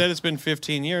you said it's been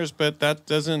 15 years, but that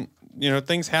doesn't...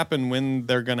 things happen when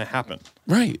they're going to happen.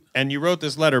 Right. And you wrote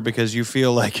this letter because you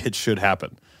feel like it should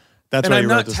happen. That's why you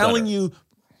wrote this letter. And I'm not telling you...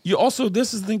 You also,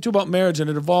 this is the thing too about marriage, and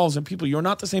it evolves, and people, you're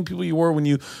not the same people you were when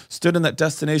you stood in that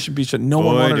destination beach that no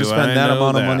one wanted to spend that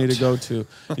amount of money to go to.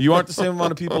 You aren't the same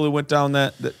amount of people who went down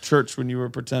that church when you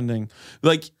were pretending.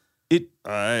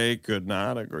 I could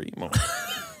not agree more.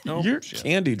 You're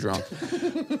candy drunk.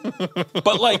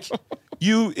 But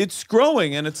it's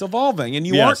growing and it's evolving, and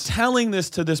you aren't telling this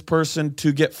to this person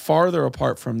to get farther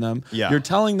apart from them. Yeah. You're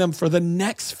telling them for the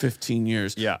next 15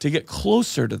 years to get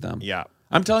closer to them. Yeah.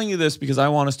 I'm telling you this because I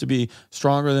want us to be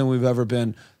stronger than we've ever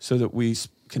been so that we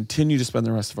continue to spend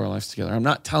the rest of our lives together. I'm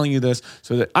not telling you this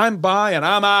so that I'm by and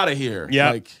I'm out of here.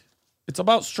 Yeah. It's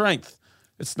about strength.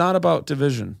 It's not about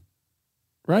division.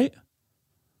 Right?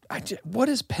 What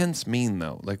does pence mean,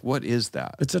 though? What is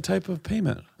that? It's a type of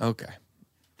payment. Okay.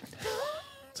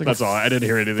 That's all. I didn't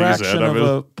hear anything you said. Fraction of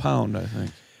a pound, I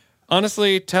think.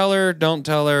 Honestly, tell her, don't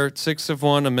tell her. 6 of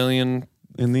 1, a million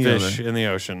in the fish in the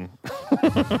ocean.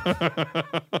 It's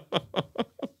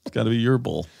got to be your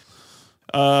bull.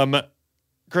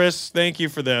 Chris, thank you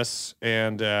for this.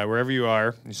 And wherever you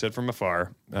are, you said from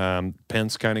afar,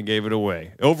 Pence kind of gave it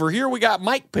away. Over here, we got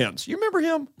Mike Pence. You remember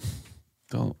him?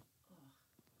 Do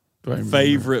I remember?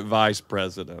 Favorite vice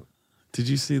president. Did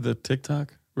you see the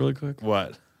TikTok really quick?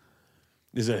 What?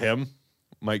 Is it him?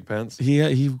 Mike Pence?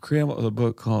 He created a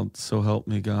book called So Help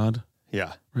Me God.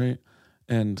 Yeah. Right?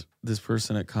 And this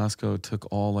person at Costco took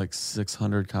all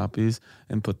 600 copies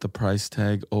and put the price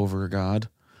tag over God.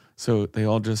 So they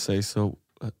all just say, it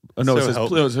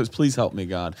says, please help me,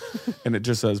 God. And it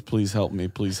just says, please help me,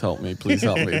 please help me, please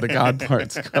help me. The God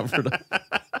part's covered up.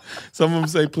 Some of them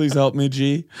say, please help me,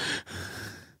 G.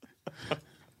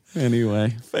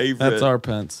 Anyway, that's our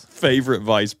Pence. Favorite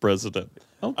vice president.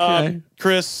 Okay.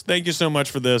 Chris, thank you so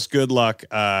much for this. Good luck.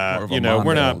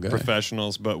 We're not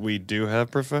professionals, but we do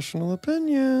have professional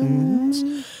opinions.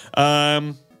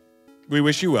 Mm-hmm. We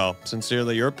wish you well.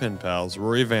 Sincerely, your pen pals,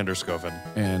 Rory Vanderscoven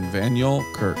and Vaniel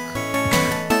Kirk.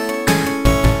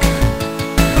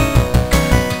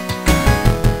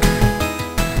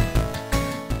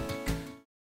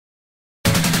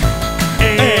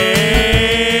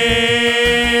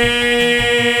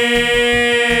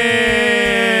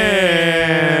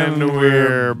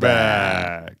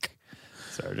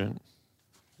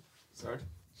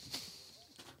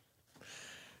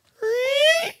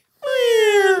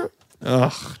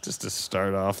 Ugh, just to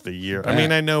start off the year. I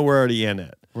mean, I know we're already in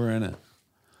it. We're in it.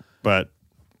 But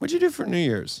what'd you do for New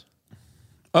Year's?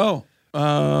 Oh,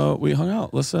 we hung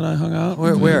out. Lissa and I hung out.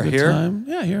 Where? Here? Time.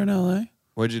 Yeah, here in LA.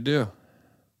 What'd you do?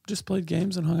 Just played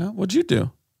games and hung out. What'd you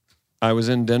do? I was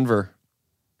in Denver.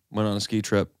 Went on a ski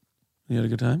trip. You had a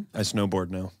good time? I snowboard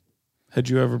now. Had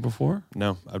you ever before?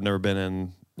 No, I've never been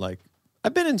in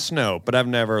I've been in snow, but I've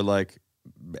never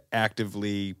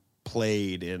actively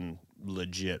played in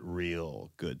legit, real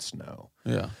good snow.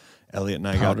 Yeah. Elliot and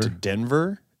I got to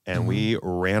Denver and we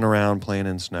ran around playing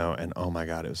in snow, and oh my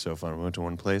God, it was so fun. We went to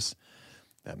one place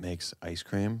that makes ice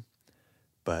cream,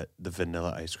 but the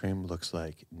vanilla ice cream looks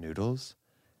like noodles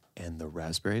and the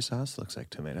raspberry sauce looks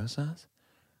like tomato sauce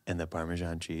and the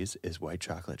Parmesan cheese is white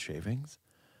chocolate shavings.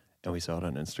 And we saw it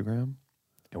on Instagram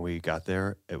and we got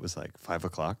there. It was 5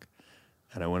 o'clock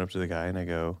and I went up to the guy and I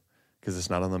go, because it's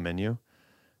not on the menu,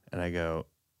 and I go,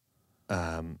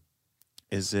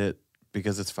 is it,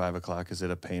 because it's 5 o'clock, is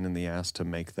it a pain in the ass to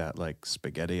make that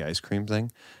spaghetti ice cream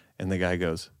thing? And the guy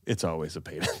goes, it's always a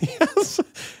pain in the ass.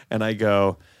 And I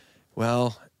go,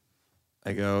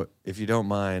 if you don't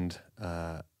mind,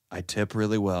 I tip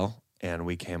really well. And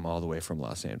we came all the way from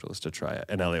Los Angeles to try it.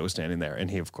 And Elliot was standing there.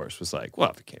 And he, of course, was like,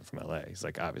 well, if he came from LA, he's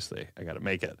like, obviously, I got to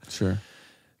make it. Sure.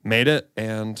 Made it,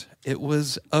 and it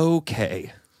was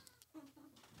okay.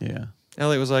 Yeah.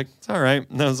 Elliot was like, it's all right.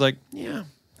 And I was like, yeah,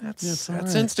 that's right.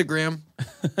 Instagram.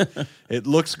 It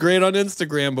looks great on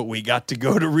Instagram, but we got to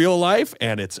go to real life,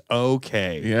 and it's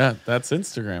okay. Yeah, that's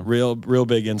Instagram. Real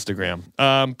big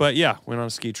Instagram. But yeah, went on a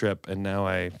ski trip, and now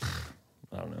I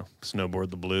don't know,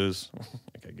 snowboard the blues.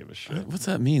 I give a shit. What's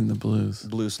that mean, the blues?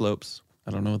 Blue slopes.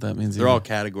 I don't know what that means They're all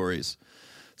categories.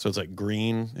 So it's like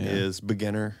green is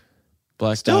beginner.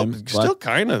 Still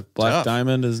kind of Black tough.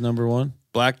 Diamond is number 1.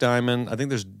 Black Diamond. I think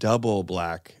there's double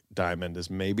Black Diamond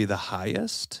is maybe the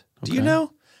highest. Do you Okay.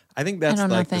 know? I think that's I don't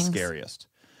know like the things. scariest.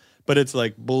 But it's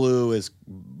like blue is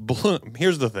blue.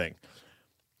 Here's the thing.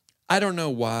 I don't know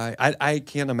why. I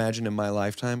can't imagine in my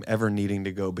lifetime ever needing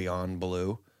to go beyond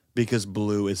blue because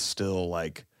blue is still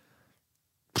like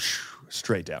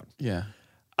straight down. Yeah.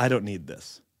 I don't need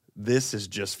this. This is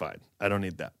just fine. I don't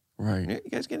need that. Right. You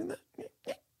guys getting that?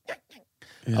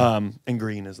 Yeah. And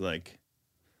green is like,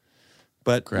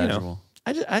 but Gradual.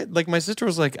 I like my sister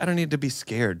was like, I don't need to be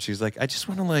scared. She's like, I just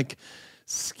want to like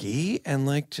ski and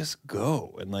like just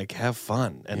go and like have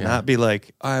fun and not be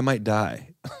like, oh, I might die.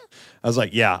 I was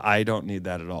like, yeah, I don't need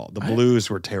that at all. The blues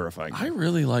were terrifying. I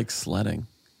really like sledding.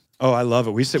 Oh, I love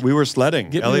it. We were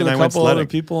sledding. Get Elliot me and with I a went couple other sledding.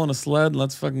 people on a sled and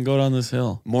let's fucking go down this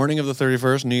hill. Morning of the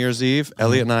 31st, New Year's Eve,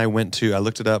 Elliot and I I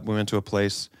looked it up. We went to a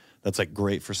place that's like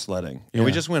great for sledding. And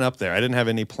we just went up there. I didn't have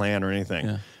any plan or anything.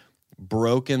 Yeah.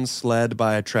 Broken sled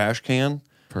by a trash can.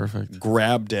 Perfect.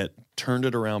 Grabbed it, turned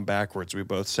it around backwards. We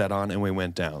both sat on and we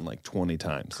went down like 20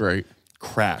 times. Great.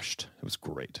 Crashed. It was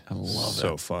great. I love it.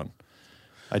 So fun.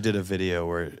 I did a video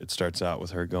where it starts out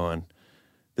with her going,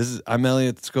 I'm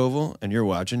Elliot Scoville and you're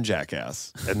watching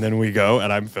Jackass. And then we go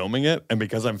and I'm filming it. And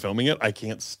because I'm filming it, I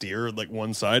can't steer like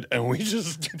one side. And we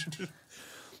just...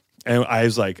 And I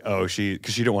was like, because she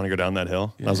didn't want to go down that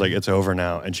hill. Yeah. I was like, it's over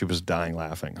now. And she was dying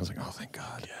laughing. I was like, oh, thank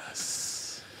God.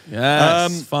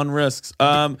 Yes. Fun risks.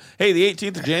 Hey, the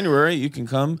 18th of January, you can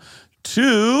come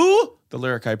to the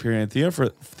Lyric Hyperion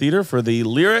Theater for the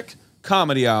Lyric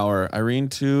Comedy Hour. Irene,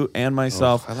 too, and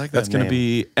myself. I like that That's going to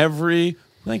be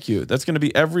thank you. That's going to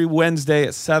be every Wednesday at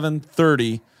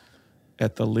 7:30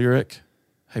 at the Lyric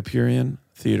Hyperion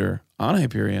Theater on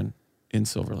Hyperion in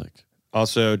Silver Lake.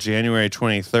 Also, January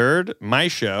 23rd, my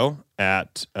show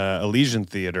at Elysian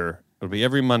Theater. It'll be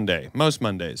every Monday, most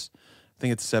Mondays. I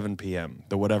think it's 7 p.m.,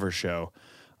 the whatever show.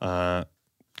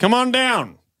 Come on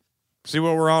down. See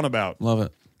what we're on about. Love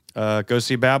it. Go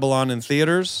see Babylon in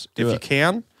theaters if you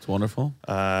can. It's wonderful.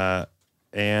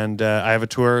 And I have a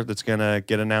tour that's going to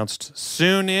get announced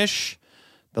soon-ish.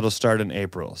 That'll start in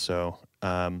April. So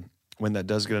when that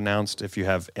does get announced, if you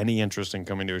have any interest in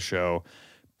coming to a show,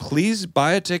 please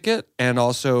buy a ticket and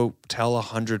also tell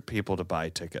 100 people to buy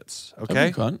tickets.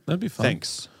 Okay? That'd be fun.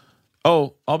 Thanks.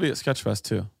 Oh, I'll be at Sketchfest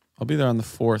too. I'll be there on the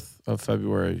 4th of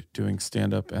February doing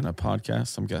stand-up and a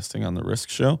podcast. I'm guesting on the Risk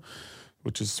Show,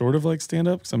 which is sort of like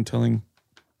stand-up because I'm telling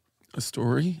a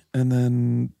story and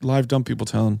then live dump people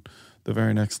telling the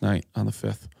very next night on the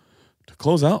 5th to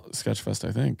close out Sketchfest,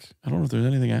 I think. I don't know if there's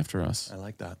anything after us. I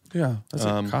like that. Yeah, that's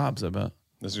like Cobb's, I bet.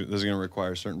 This is going to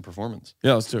require certain performance.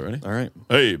 Yeah, let's do it. Ready? All right.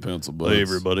 Hey, Pencil Buds. Hey,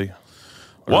 everybody.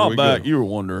 A while back, you were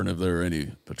wondering if there are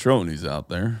any Patronies out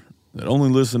there that only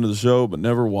listen to the show but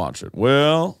never watch it.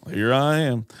 Well, here I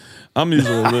am. I'm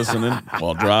usually listening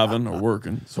while driving or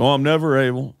working, so I'm never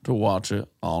able to watch it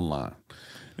online.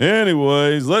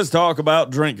 Anyways, let's talk about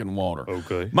drinking water.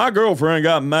 Okay. My girlfriend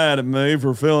got mad at me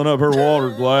for filling up her water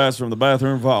glass from the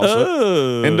bathroom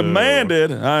faucet and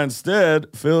demanded I instead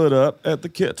fill it up at the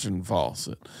kitchen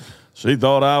faucet. She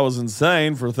thought I was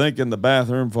insane for thinking the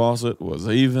bathroom faucet was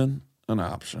even an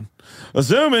option.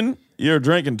 Assuming you're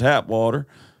drinking tap water,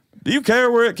 do you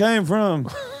care where it came from?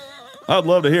 I'd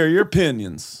love to hear your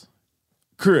opinions.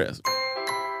 Chris.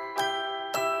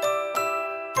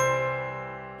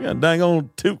 Yeah, dang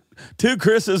on two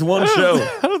Chris's, one show.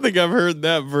 I don't think I've heard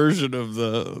that version of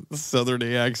the Southern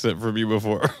accent from you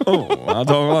before. Oh, I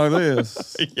talk like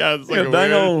this. Yeah, it's like you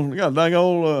got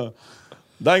a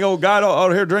dang old guy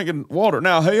out here drinking water.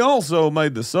 Now, he also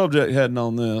made the subject heading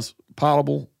on this,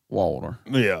 potable water.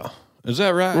 Yeah. Is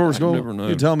that right? I've never known.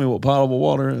 You tell me what potable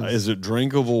water is. Is it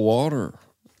drinkable water?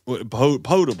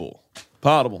 Potable.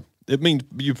 Potable. It means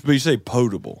you say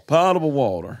potable. Potable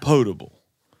water. Potable.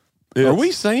 Are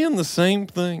we saying the same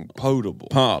thing? Potable.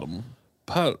 Potable.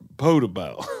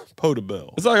 Potable.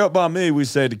 Potable. It's like up by me, we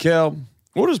say DeKalb.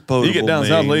 What does potable You get down mean?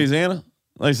 South Louisiana,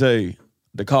 they say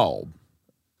DeKalb.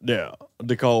 Yeah,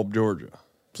 DeKalb, Georgia.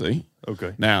 See?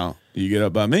 Okay. Now, you get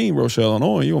up by me, Rochelle,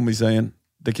 Illinois, you won't be saying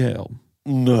DeKalb.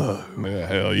 No. Yeah,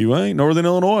 hell, you ain't. Northern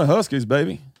Illinois, Huskies,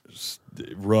 baby.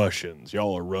 Russians.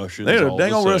 Y'all are Russians. They had a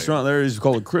dang old restaurant there. It's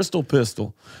called the Crystal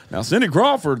Pistol. Now, Cindy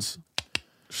Crawford's,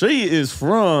 she is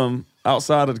from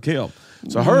outside of DeKalb.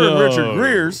 So her and Richard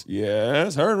Greer's,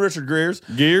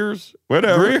 Gears,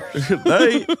 whatever,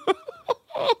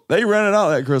 they rented out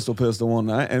that Crystal Pistol one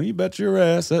night, and you bet your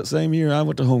ass that same year I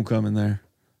went to homecoming there.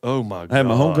 Oh my God! I had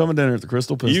my homecoming dinner at the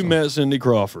Crystal Pistol. You met Cindy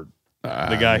Crawford.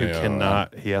 The guy who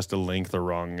cannot, he has to link the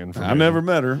wrong information. I never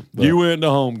met her. You went to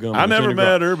homecoming. I never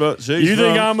met her, but she's You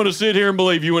think I'm going to sit here and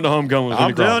believe you went to homecoming with I'm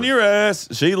Cindy telling Crawford? your ass,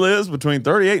 she lives between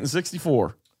 38 and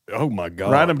 64. Oh, my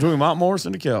God. Right in between Mount Morris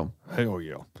and DeKalb. Hell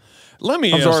yeah. Let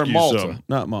me I'm ask sorry, you Malta, something.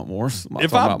 not Mount Morris.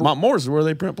 Mount Morris is where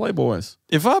they print Playboys.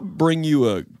 If I bring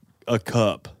you a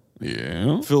cup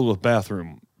Yeah. filled with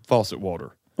bathroom faucet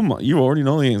water, Come on, you already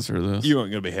know the answer to this. you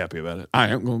aren't going to be happy about it.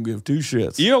 I ain't going to give two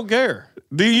shits. You don't care.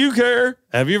 Do you care?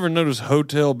 Have you ever noticed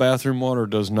hotel bathroom water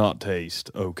does not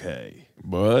taste okay?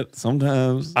 But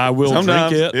sometimes I will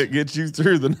sometimes drink it. It gets you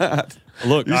through the night.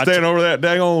 Look, you're standing over that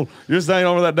dang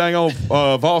old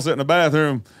faucet in the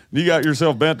bathroom. You got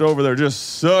yourself bent over there,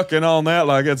 just sucking on that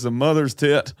like it's a mother's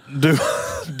tit.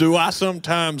 Do I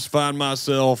sometimes find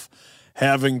myself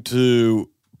having to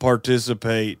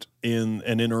participate in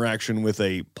an interaction with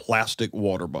a plastic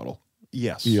water bottle?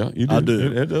 Yes. Yeah, you do. I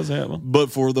do. It does happen.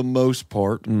 But for the most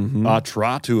part, I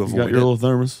try to avoid You got your little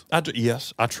thermos?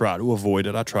 Yes, I try to avoid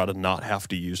it. I try to not have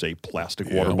to use a plastic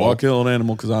water Well, bottle. I'll kill an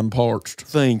animal because I'm parched.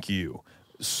 Thank you.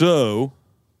 So,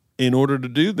 in order to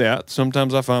do that,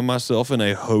 sometimes I find myself in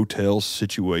a hotel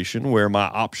situation where my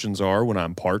options are, when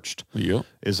I'm parched,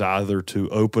 is either to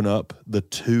open up the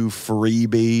 2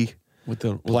 freebie with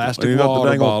the plastic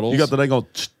water bottles. You got the dang old.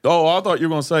 Oh, I thought you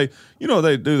were going to say,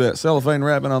 they do that cellophane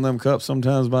wrapping on them cups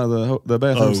sometimes by the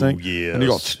bathroom sink. Yes. And you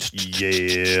go,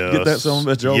 yes. Get that son of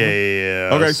a bitch over.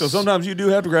 Yes. Okay, so sometimes you do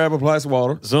have to grab a plastic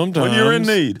water. Sometimes when you're in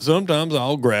need. Sometimes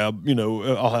I'll grab,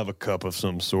 I'll have a cup of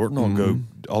some sort and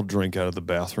I'll drink out of the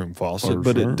bathroom faucet,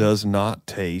 but it does not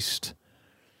taste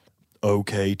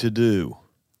okay to do.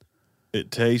 It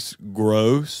tastes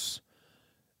gross,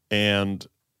 and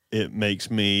it makes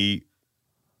me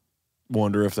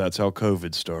wonder if that's how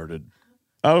COVID started.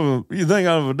 You think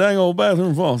out of a dang old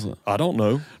bathroom faucet? I don't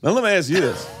know. Now let me ask you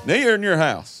this. Now you're in your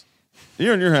house.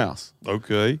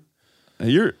 Okay. And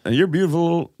you're a beautiful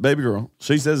little baby girl.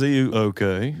 She says to you,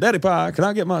 okay, Daddy Pie, can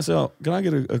I get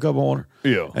a cup of water?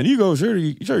 Yeah. And you go, sure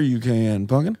you can,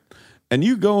 Pumpkin. And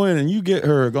you go in and you get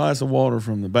her a glass of water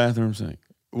from the bathroom sink.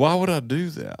 Why would I do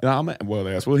that? Well,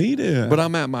 that's what he did. But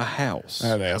I'm at my house.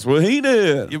 That's what he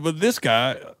did. Yeah, but this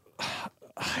guy,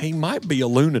 he might be a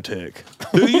lunatic.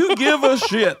 Do you give a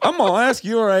shit? I'm going to ask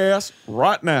your ass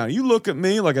right now. You look at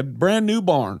me like a brand new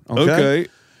barn. Okay.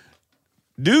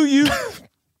 Do you?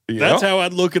 That's how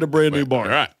I'd look at a brand new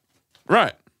barn.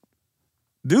 Right.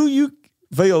 Do you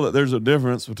feel that there's a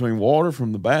difference between water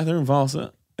from the bathroom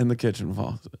faucet and the kitchen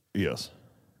faucet? Yes.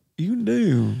 You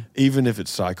do. Even if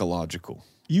it's psychological.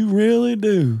 You really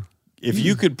do. If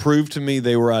you could prove to me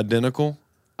they were identical,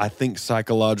 I think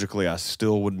psychologically I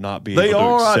still would not be able to accept. They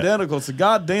are identical. It's the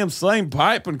goddamn same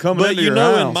pipe and coming into your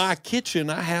house. house. In my kitchen,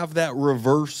 I have that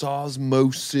reverse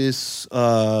osmosis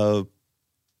water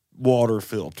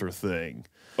filter thing.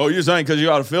 Oh, you're saying because you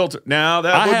got a filter. Now,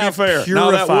 that would be fair.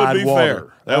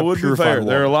 That would be fair.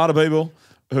 There are a lot of people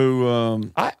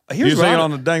who you see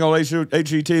on the dang old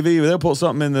HGTV, they'll put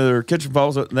something in their kitchen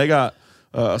faucet and they got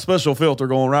a special filter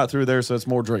going right through there, so it's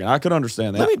more drinking. I could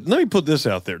understand that. Let me put this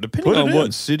out there. Depending on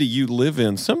what city you live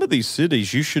in, some of these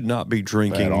cities you should not be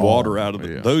drinking water out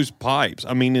of those pipes.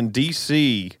 I mean, in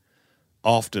D.C.,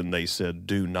 often they said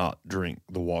do not drink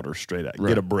the water straight out. Right.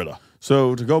 Get a Brita.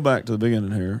 So to go back to the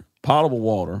beginning here, potable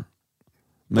water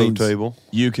means Potable.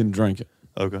 You can drink it.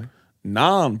 Okay.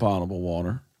 Non-potable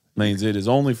water means it is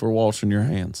only for washing your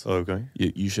hands. Okay.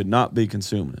 You should not be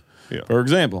consuming it. Yeah. For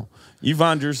example, you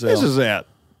find yourself. This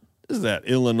is that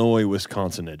Illinois,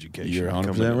 Wisconsin education. You're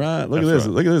 100% right. Look at this.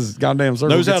 Look at this goddamn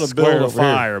circle. Knows how to build a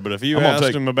fire, but if you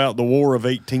asked him about the War of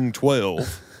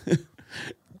 1812,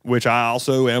 which I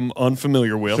also am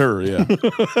unfamiliar with. Sure, yeah.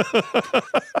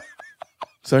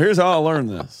 So here's how I learned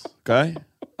this, okay?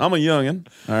 I'm a youngin',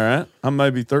 all right? I'm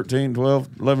maybe 13,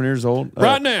 12, 11 years old.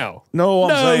 Right now? No,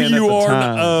 I'm saying you at the are.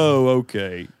 time. Oh,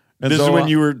 okay. And this so is when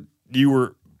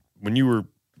you were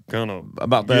kind of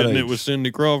about that getting age. It with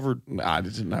Cindy Crawford. I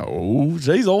didn't know.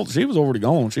 She's old. She was already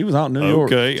gone. She was out in New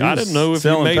York. Okay, I didn't know if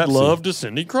you made Pepsi. love to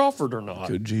Cindy Crawford or not.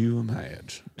 Could you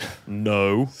imagine?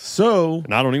 No. So,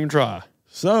 and I don't even try.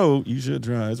 So you should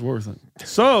try. It's worth it.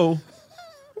 So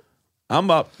I'm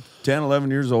about 10, 11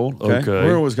 years old. Okay.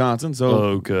 We're in Wisconsin,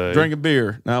 so drinking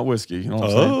beer, not whiskey. You know what I'm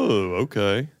saying? Oh,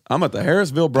 okay. I'm at the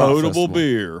Harrisville Broad Potable Festival.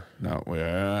 beer. No,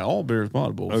 all beer is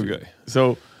potable. Okay.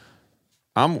 So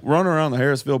I'm running around the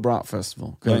Harrisville Broad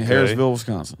Festival. Okay. Harrisville,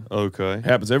 Wisconsin. Okay.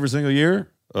 Happens every single year.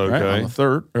 Okay. Right, on the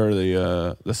third or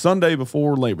the Sunday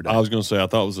before Labor Day. I was going to say I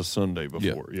thought it was a Sunday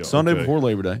before. Yeah. Sunday before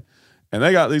Labor Day, and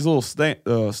they got these little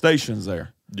stations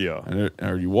there. Yeah.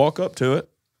 And you walk up to it,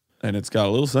 and it's got a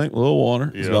little sink, a little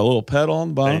water. It's got a little pedal on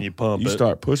the bottom. And you pump it. You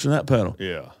start pushing that pedal.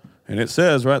 Yeah. And it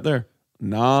says right there,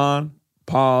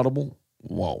 non-potable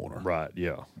water. Right,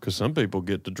 yeah. Because some people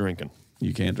get to drinking.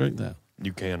 You can't drink that.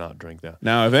 You cannot drink that.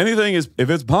 Now, if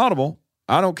it's potable,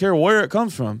 I don't care where it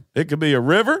comes from. It could be a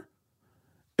river.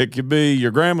 It could be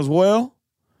your grandma's well.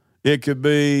 It could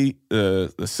be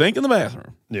the sink in the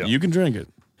bathroom. Yeah. You can drink it.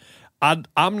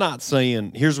 I'm not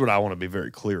saying, here's what I want to be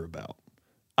very clear about.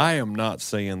 I am not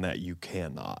saying that you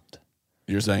cannot.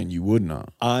 You're saying you would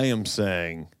not. I am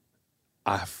saying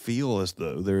I feel as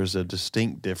though there is a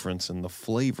distinct difference in the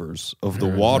flavors of the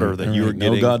water that you are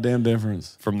getting. No goddamn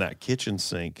difference from that kitchen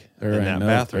sink and that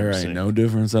bathroom sink. There ain't no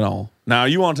difference at all. Now,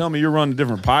 you want to tell me you're running a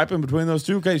different pipe in between those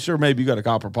two? Okay, sure, maybe you got a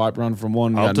copper pipe running from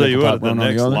one. I'll tell you what, at the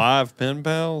next live Pen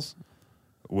Pals,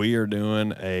 we are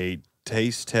doing a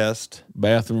taste test.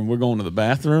 Bathroom. We're going to the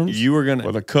bathrooms? You are going to.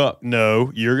 With a cup.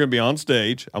 No, you're going to be on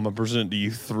stage. I'm going to present to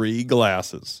you 3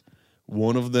 glasses.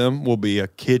 One of them will be a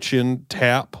kitchen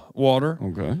tap water.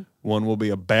 Okay. One will be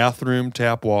a bathroom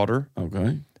tap water.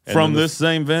 Okay. From this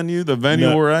same venue, the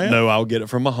venue we're at? No, I'll get it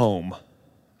from a home.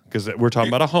 Because we're talking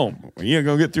about a home. You ain't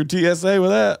going to get through TSA with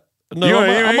that? No,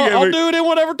 I'll do it in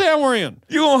whatever town we're in.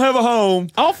 You're going to have a home.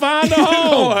 I'll find a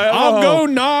home. I'll go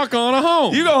knock on a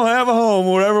home. You're going to have a home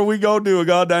wherever we go do a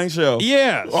goddamn show.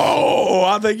 Yes. Oh,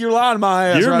 I think you're lying to my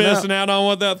ass. You're missing out on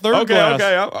what that third glass.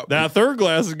 Okay. That third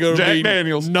glass is going to be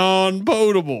Daniels.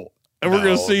 Non-potable. And we're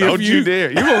going to see if you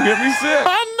dare. You're going to get me sick.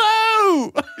 I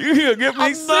know. You're going to get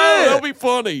me sick. That'll be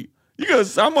funny.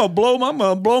 I'm gonna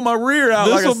blow my rear out.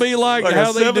 This will be like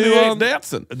how they do on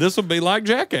Datsun. This will be like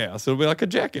Jackass. It'll be like a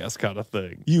Jackass kind of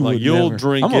thing. You'll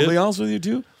drink. I'm gonna be honest with you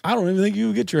too. I don't even think you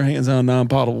would get your hands on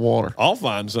non-potable water. I'll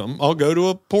find something. I'll go to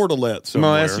a portalette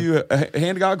somewhere. I'm gonna ask you a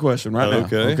hand to God question right now.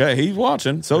 Okay, he's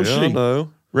watching. So yeah, she.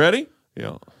 No. Ready?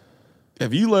 Yeah.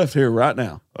 If you left here right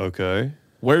now, okay,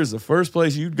 where's the first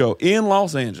place you'd go in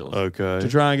Los Angeles? Okay, to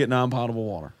try and get non-potable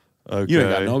water. Okay, you ain't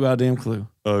got no goddamn clue.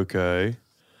 Okay.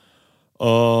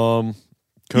 I'd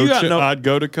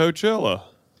go to Coachella.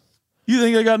 You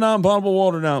think they got non-potable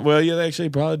water down? Well, yeah, they actually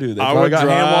probably do. They probably got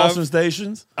hand washing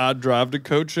stations. I'd drive to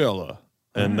Coachella,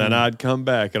 and then I'd come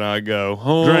back and I'd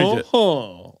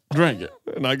go, drink it,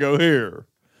 and I go here.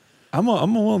 I'm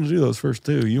gonna want to do those first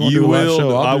two. You want to do a live will?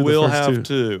 show? I will have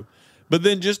two. But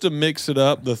then just to mix it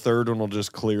up, the third one will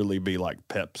just clearly be like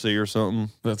Pepsi or something.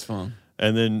 That's fun.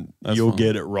 And then you'll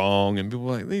get it wrong, and people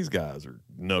are like, these guys are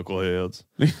knuckleheads.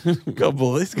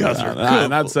 These guys are.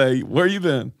 And I'd say, where you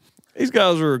been? These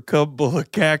guys are a couple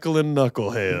of cackling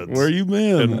knuckleheads. Where you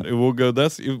been? And we'll go.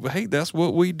 That's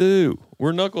what we do.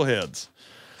 We're knuckleheads.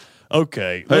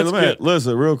 Okay. Hey,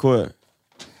 listen real quick.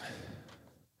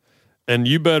 And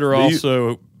you better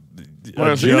also.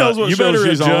 She knows what show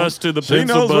she's on. To the she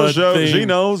knows what show thing. She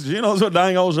knows what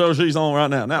dang old show she's on right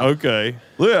now. Now, okay.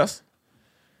 Listen.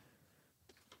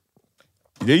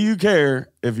 Do you care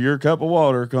if your cup of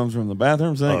water comes from the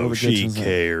bathroom sink or the kitchen sink? She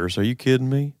cares. Are you kidding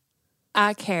me?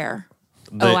 I care.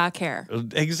 I care.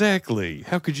 Exactly.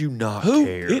 How could you not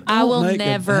care? I will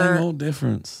never. No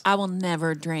difference. I will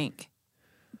never drink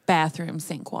bathroom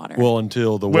sink water. Well,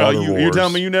 until the water wars. You tell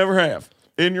me you never have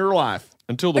in your life.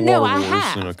 Until the water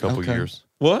wars in a couple years.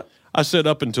 What? I said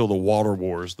up until the water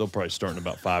wars. They'll probably start in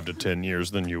about 5 to 10 years.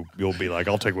 Then you'll be like,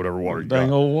 I'll take whatever water you got.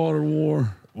 Dang old water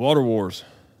war. Water wars.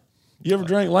 You ever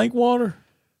drank lake water?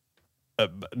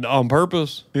 On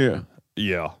purpose? Yeah.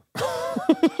 Yeah.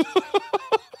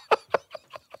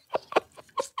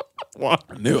 Why?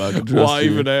 I knew I could trust you. Why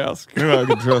even ask? I knew I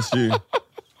could trust you.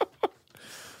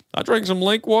 I drank some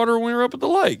lake water when we were up at the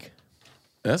lake.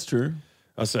 That's true.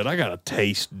 I said, I got to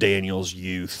taste Daniel's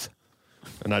youth.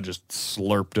 And I just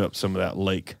slurped up some of that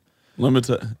lake.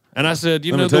 And I said,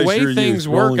 the way things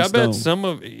work, I bet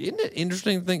isn't it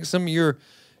interesting to think some of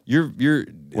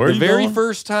the very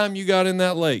first time you got in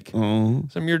that lake, some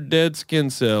of your dead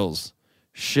skin cells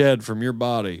shed from your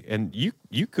body, and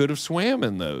you could have swam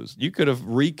in those. You could have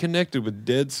reconnected with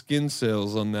dead skin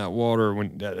cells on that water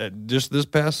when just this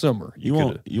past summer. You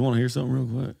want to hear something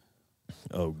real quick?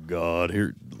 Oh God,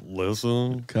 here,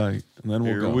 listen. Okay, and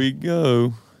then we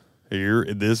go. Here,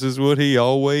 this is what he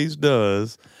always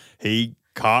does. He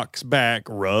cocks back,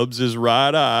 rubs his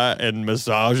right eye, and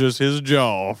massages his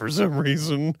jaw for some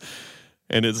reason.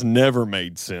 And it's never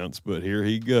made sense, but here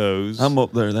he goes. I'm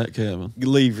up there in that cabin.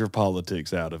 Leave your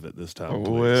politics out of it this time,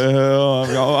 please.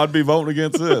 Well, I'd be voting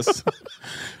against this.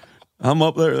 I'm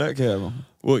up there in that cabin.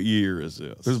 What year is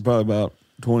this? This is probably about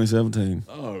 2017.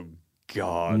 Oh,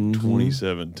 God,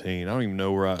 2017. I don't even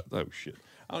know where I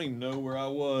don't even know where I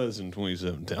was in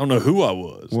 2017. I don't know who I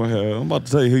was. Well, I'm about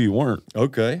to tell you who you weren't.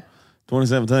 Okay.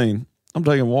 2017. I'm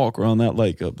taking a walk around that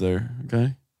lake up there,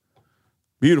 okay?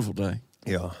 Beautiful day.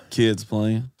 Yeah. Kids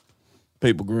playing.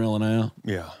 People grilling out.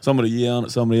 Yeah. Somebody yelling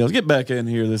at somebody else. Get back in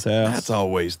here, this house. That's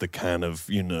always the kind of,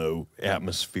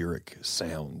 atmospheric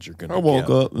sounds you're going to I woke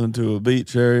up into a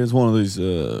beach area. It's one of these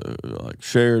like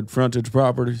shared frontage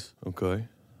properties. Okay.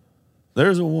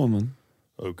 There's a woman.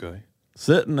 Okay.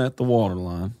 Sitting at the water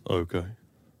line. Okay.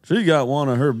 She got one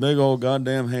of her big old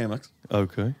goddamn hammocks.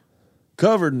 Okay.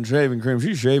 Covered in shaving cream.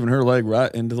 She's shaving her leg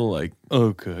right into the lake.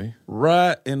 Okay.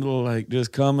 Right into the lake.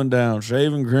 Just coming down.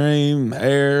 Shaving cream,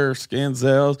 hair, skin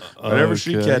cells, whatever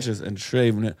she catches, and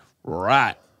shaving it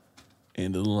right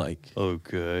into the lake.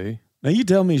 Okay. Now you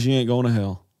tell me she ain't going to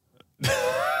hell.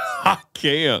 I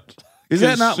can't. Is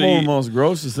that not one of the most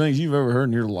grossest things you've ever heard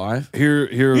in your life? Here's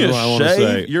what I want to say.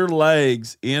 Shave your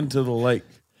legs into the lake.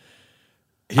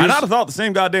 I'd have thought the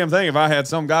same goddamn thing if I had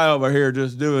some guy over here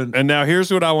just doing. And now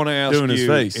here's what I want to ask doing you. His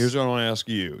face. Here's what I want to ask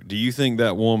you. Do you think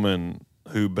that woman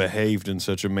who behaved in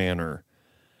such a manner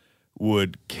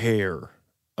would care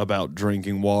about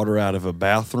drinking water out of a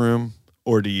bathroom,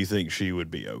 or do you think she would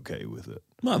be okay with it?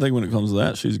 Well, I think when it comes to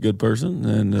that, she's a good person,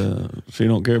 and she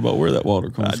don't care about where that water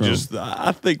comes from.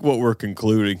 I think what we're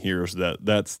concluding here is that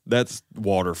that's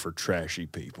water for trashy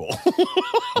people.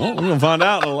 Well, we're gonna find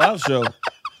out in a live show.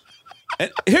 And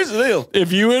here's the deal: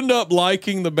 if you end up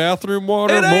liking the bathroom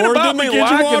water more than the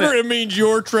kitchen water, it means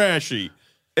you're trashy.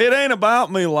 It ain't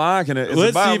about me liking it. It's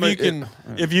Let's about see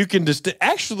if you can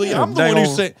actually, I'm the one who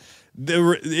say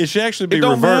it should actually be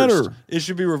don't reversed. matter. It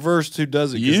should be reversed. Who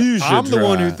does it? You should I'm the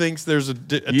one try who it. thinks there's a taste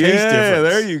difference. Yeah,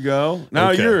 there you go.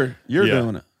 Now Okay. you're Yeah.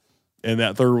 doing it. And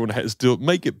that third one has still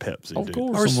make it Pepsi, Of dude.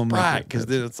 course or someone make Sprite, it because Pepsi.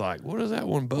 then it's like, what is that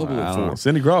one bubbling I don't know. for?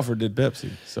 Cindy Crawford did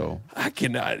Pepsi, so I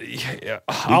cannot.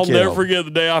 I'll never forget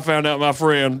the day I found out my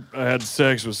friend had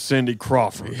sex with Cindy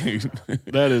Crawford.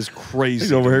 That is crazy.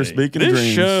 he's over to here me. speaking This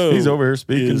dreams. show He's over here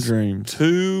speaking is dreams.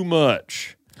 Too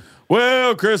much.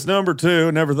 Well, Chris, number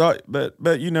 2. Never thought,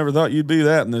 bet you never thought you'd be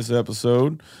that in this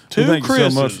episode. Two Thank you so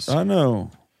much. Chris's. I know.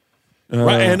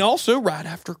 Right, and also right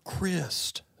after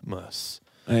Christmas.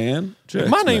 And If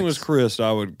my name was Chris,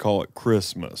 I would call it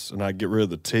Christmas, and I'd get rid of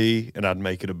the T, and I'd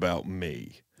make it about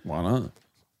me. Why not?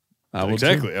 I would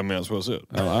Exactly. too. I mean, that's what I said.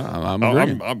 I'm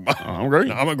agreeing. I'm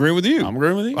agreeing. I'm agreeing with you. I'm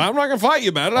agreeing with you. I'm not going to fight you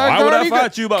about it. Why would I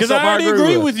fight you about Because something I already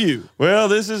agree with you? you. Well,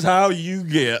 this is how you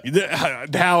get.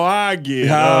 How I get.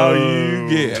 How you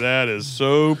get. That is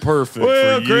so perfect.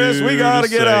 Well, for Chris, you we got to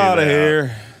get say out of that.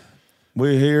 here.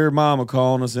 We hear Mama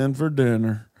calling us in for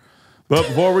dinner. But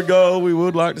before we go, we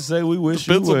would like to say we wish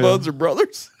you Pencil well. Buds are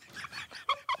brothers.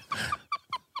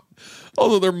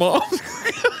 Although they're moms.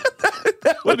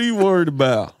 What are you worried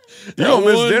about? You gonna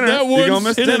miss dinner? That You one gonna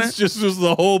miss dinner? sentence just was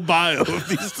the whole bio of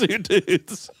these two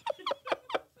dudes.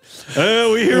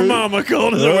 We hear Mama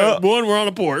calling us. One, we're on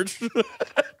a porch.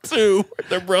 Two,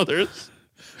 they're brothers.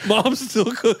 Mom's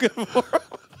still cooking for them.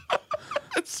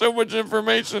 It's so much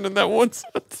information in that one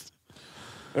sentence.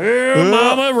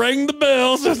 Mama, ring the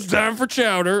bells. It's time for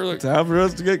chowder. Like, Time for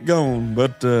us to get going.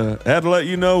 But had to let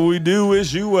you know we do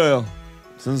wish you well.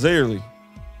 Sincerely,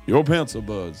 your Pencil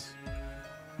Buds,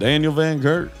 Daniel Van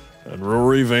Kirk. and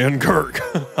Rory Van Kirk,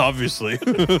 obviously.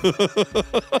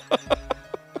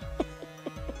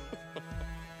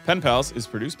 Pen Pals is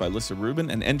produced by Lissa Rubin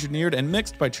and engineered and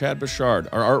mixed by Chad Bouchard.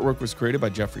 Our artwork was created by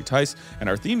Jeffrey Tice, and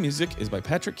our theme music is by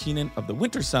Patrick Keenan of The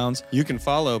Winter Sounds. You can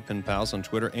follow Pen Pals on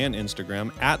Twitter and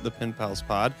Instagram at the Pen Pals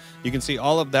Pod. You can see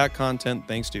all of that content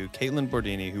thanks to Caitlin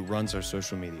Bordini, who runs our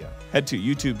social media. Head to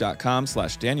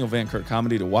youtube.com/Daniel Van Kirk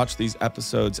Comedy to watch these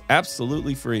episodes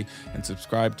absolutely free, and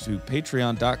subscribe to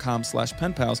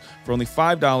patreon.com/Pen Pals. For only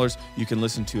 $5, you can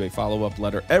listen to a follow-up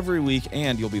letter every week,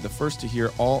 and you'll be the first to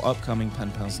hear all upcoming Pen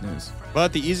Pals news.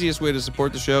 But the easiest way to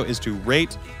support the show is to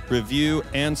rate, review,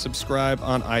 and subscribe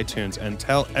on iTunes, and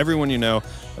tell everyone you know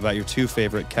about your two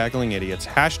favorite cackling idiots.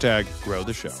 #grow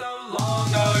the show.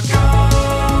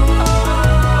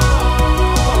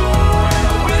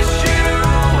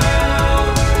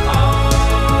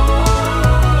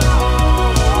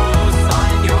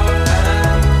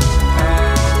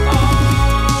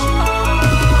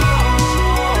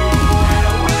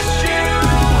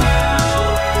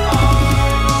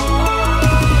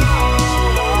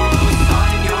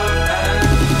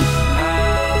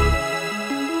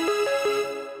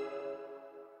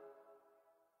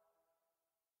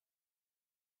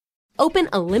 Open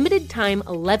a limited-time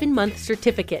 11-month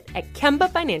certificate at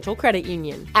Kemba Financial Credit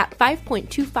Union. At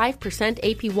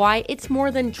 5.25% APY, it's more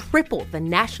than triple the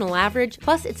national average,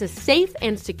 plus it's a safe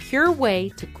and secure way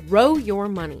to grow your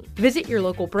money. Visit your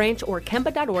local branch or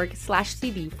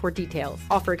kemba.org/CD for details.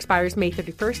 Offer expires May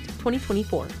 31st,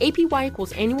 2024. APY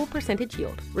equals annual percentage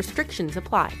yield. Restrictions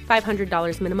apply.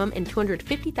 $500 minimum and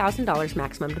 $250,000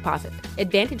 maximum deposit.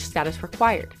 Advantage status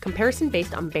required. Comparison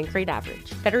based on bank rate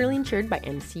average. Federally insured by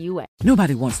NCUA.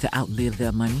 Nobody wants to outlive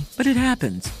their money, but it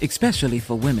happens, especially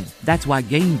for women. That's why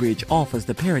Gainbridge offers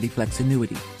the Parity Flex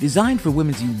annuity, designed for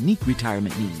women's unique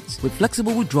retirement needs, with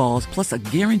flexible withdrawals plus a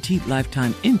guaranteed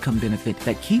lifetime income benefit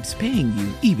that keeps paying you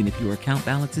even if your account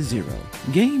balance is zero.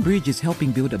 Gainbridge is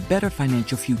helping build a better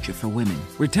financial future for women.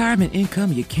 Retirement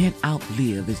income you can't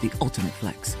outlive is the ultimate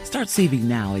flex. Start saving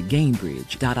now at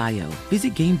Gainbridge.io.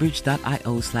 Visit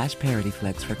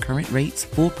Gainbridge.io/ParityFlex for current rates,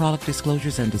 full product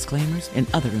disclosures and disclaimers, and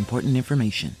other important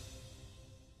information.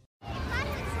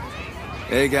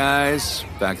 Hey guys,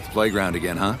 back at the playground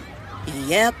again, huh?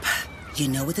 Yep. You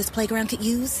know what this playground could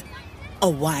use? A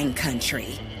wine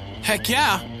country. Heck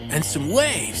yeah, and some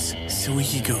waves so we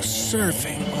could go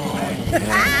surfing. Oh,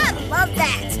 yeah. Love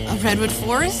that. A redwood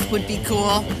forest would be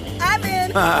cool. I'm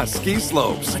in. Ski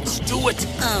slopes. Let's do it.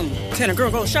 Can a girl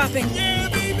go shopping? Yeah,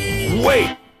 baby.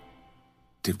 Wait.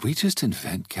 Did we just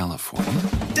invent California?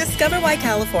 Discover why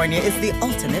California is the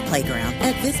ultimate playground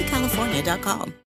at visitcalifornia.com.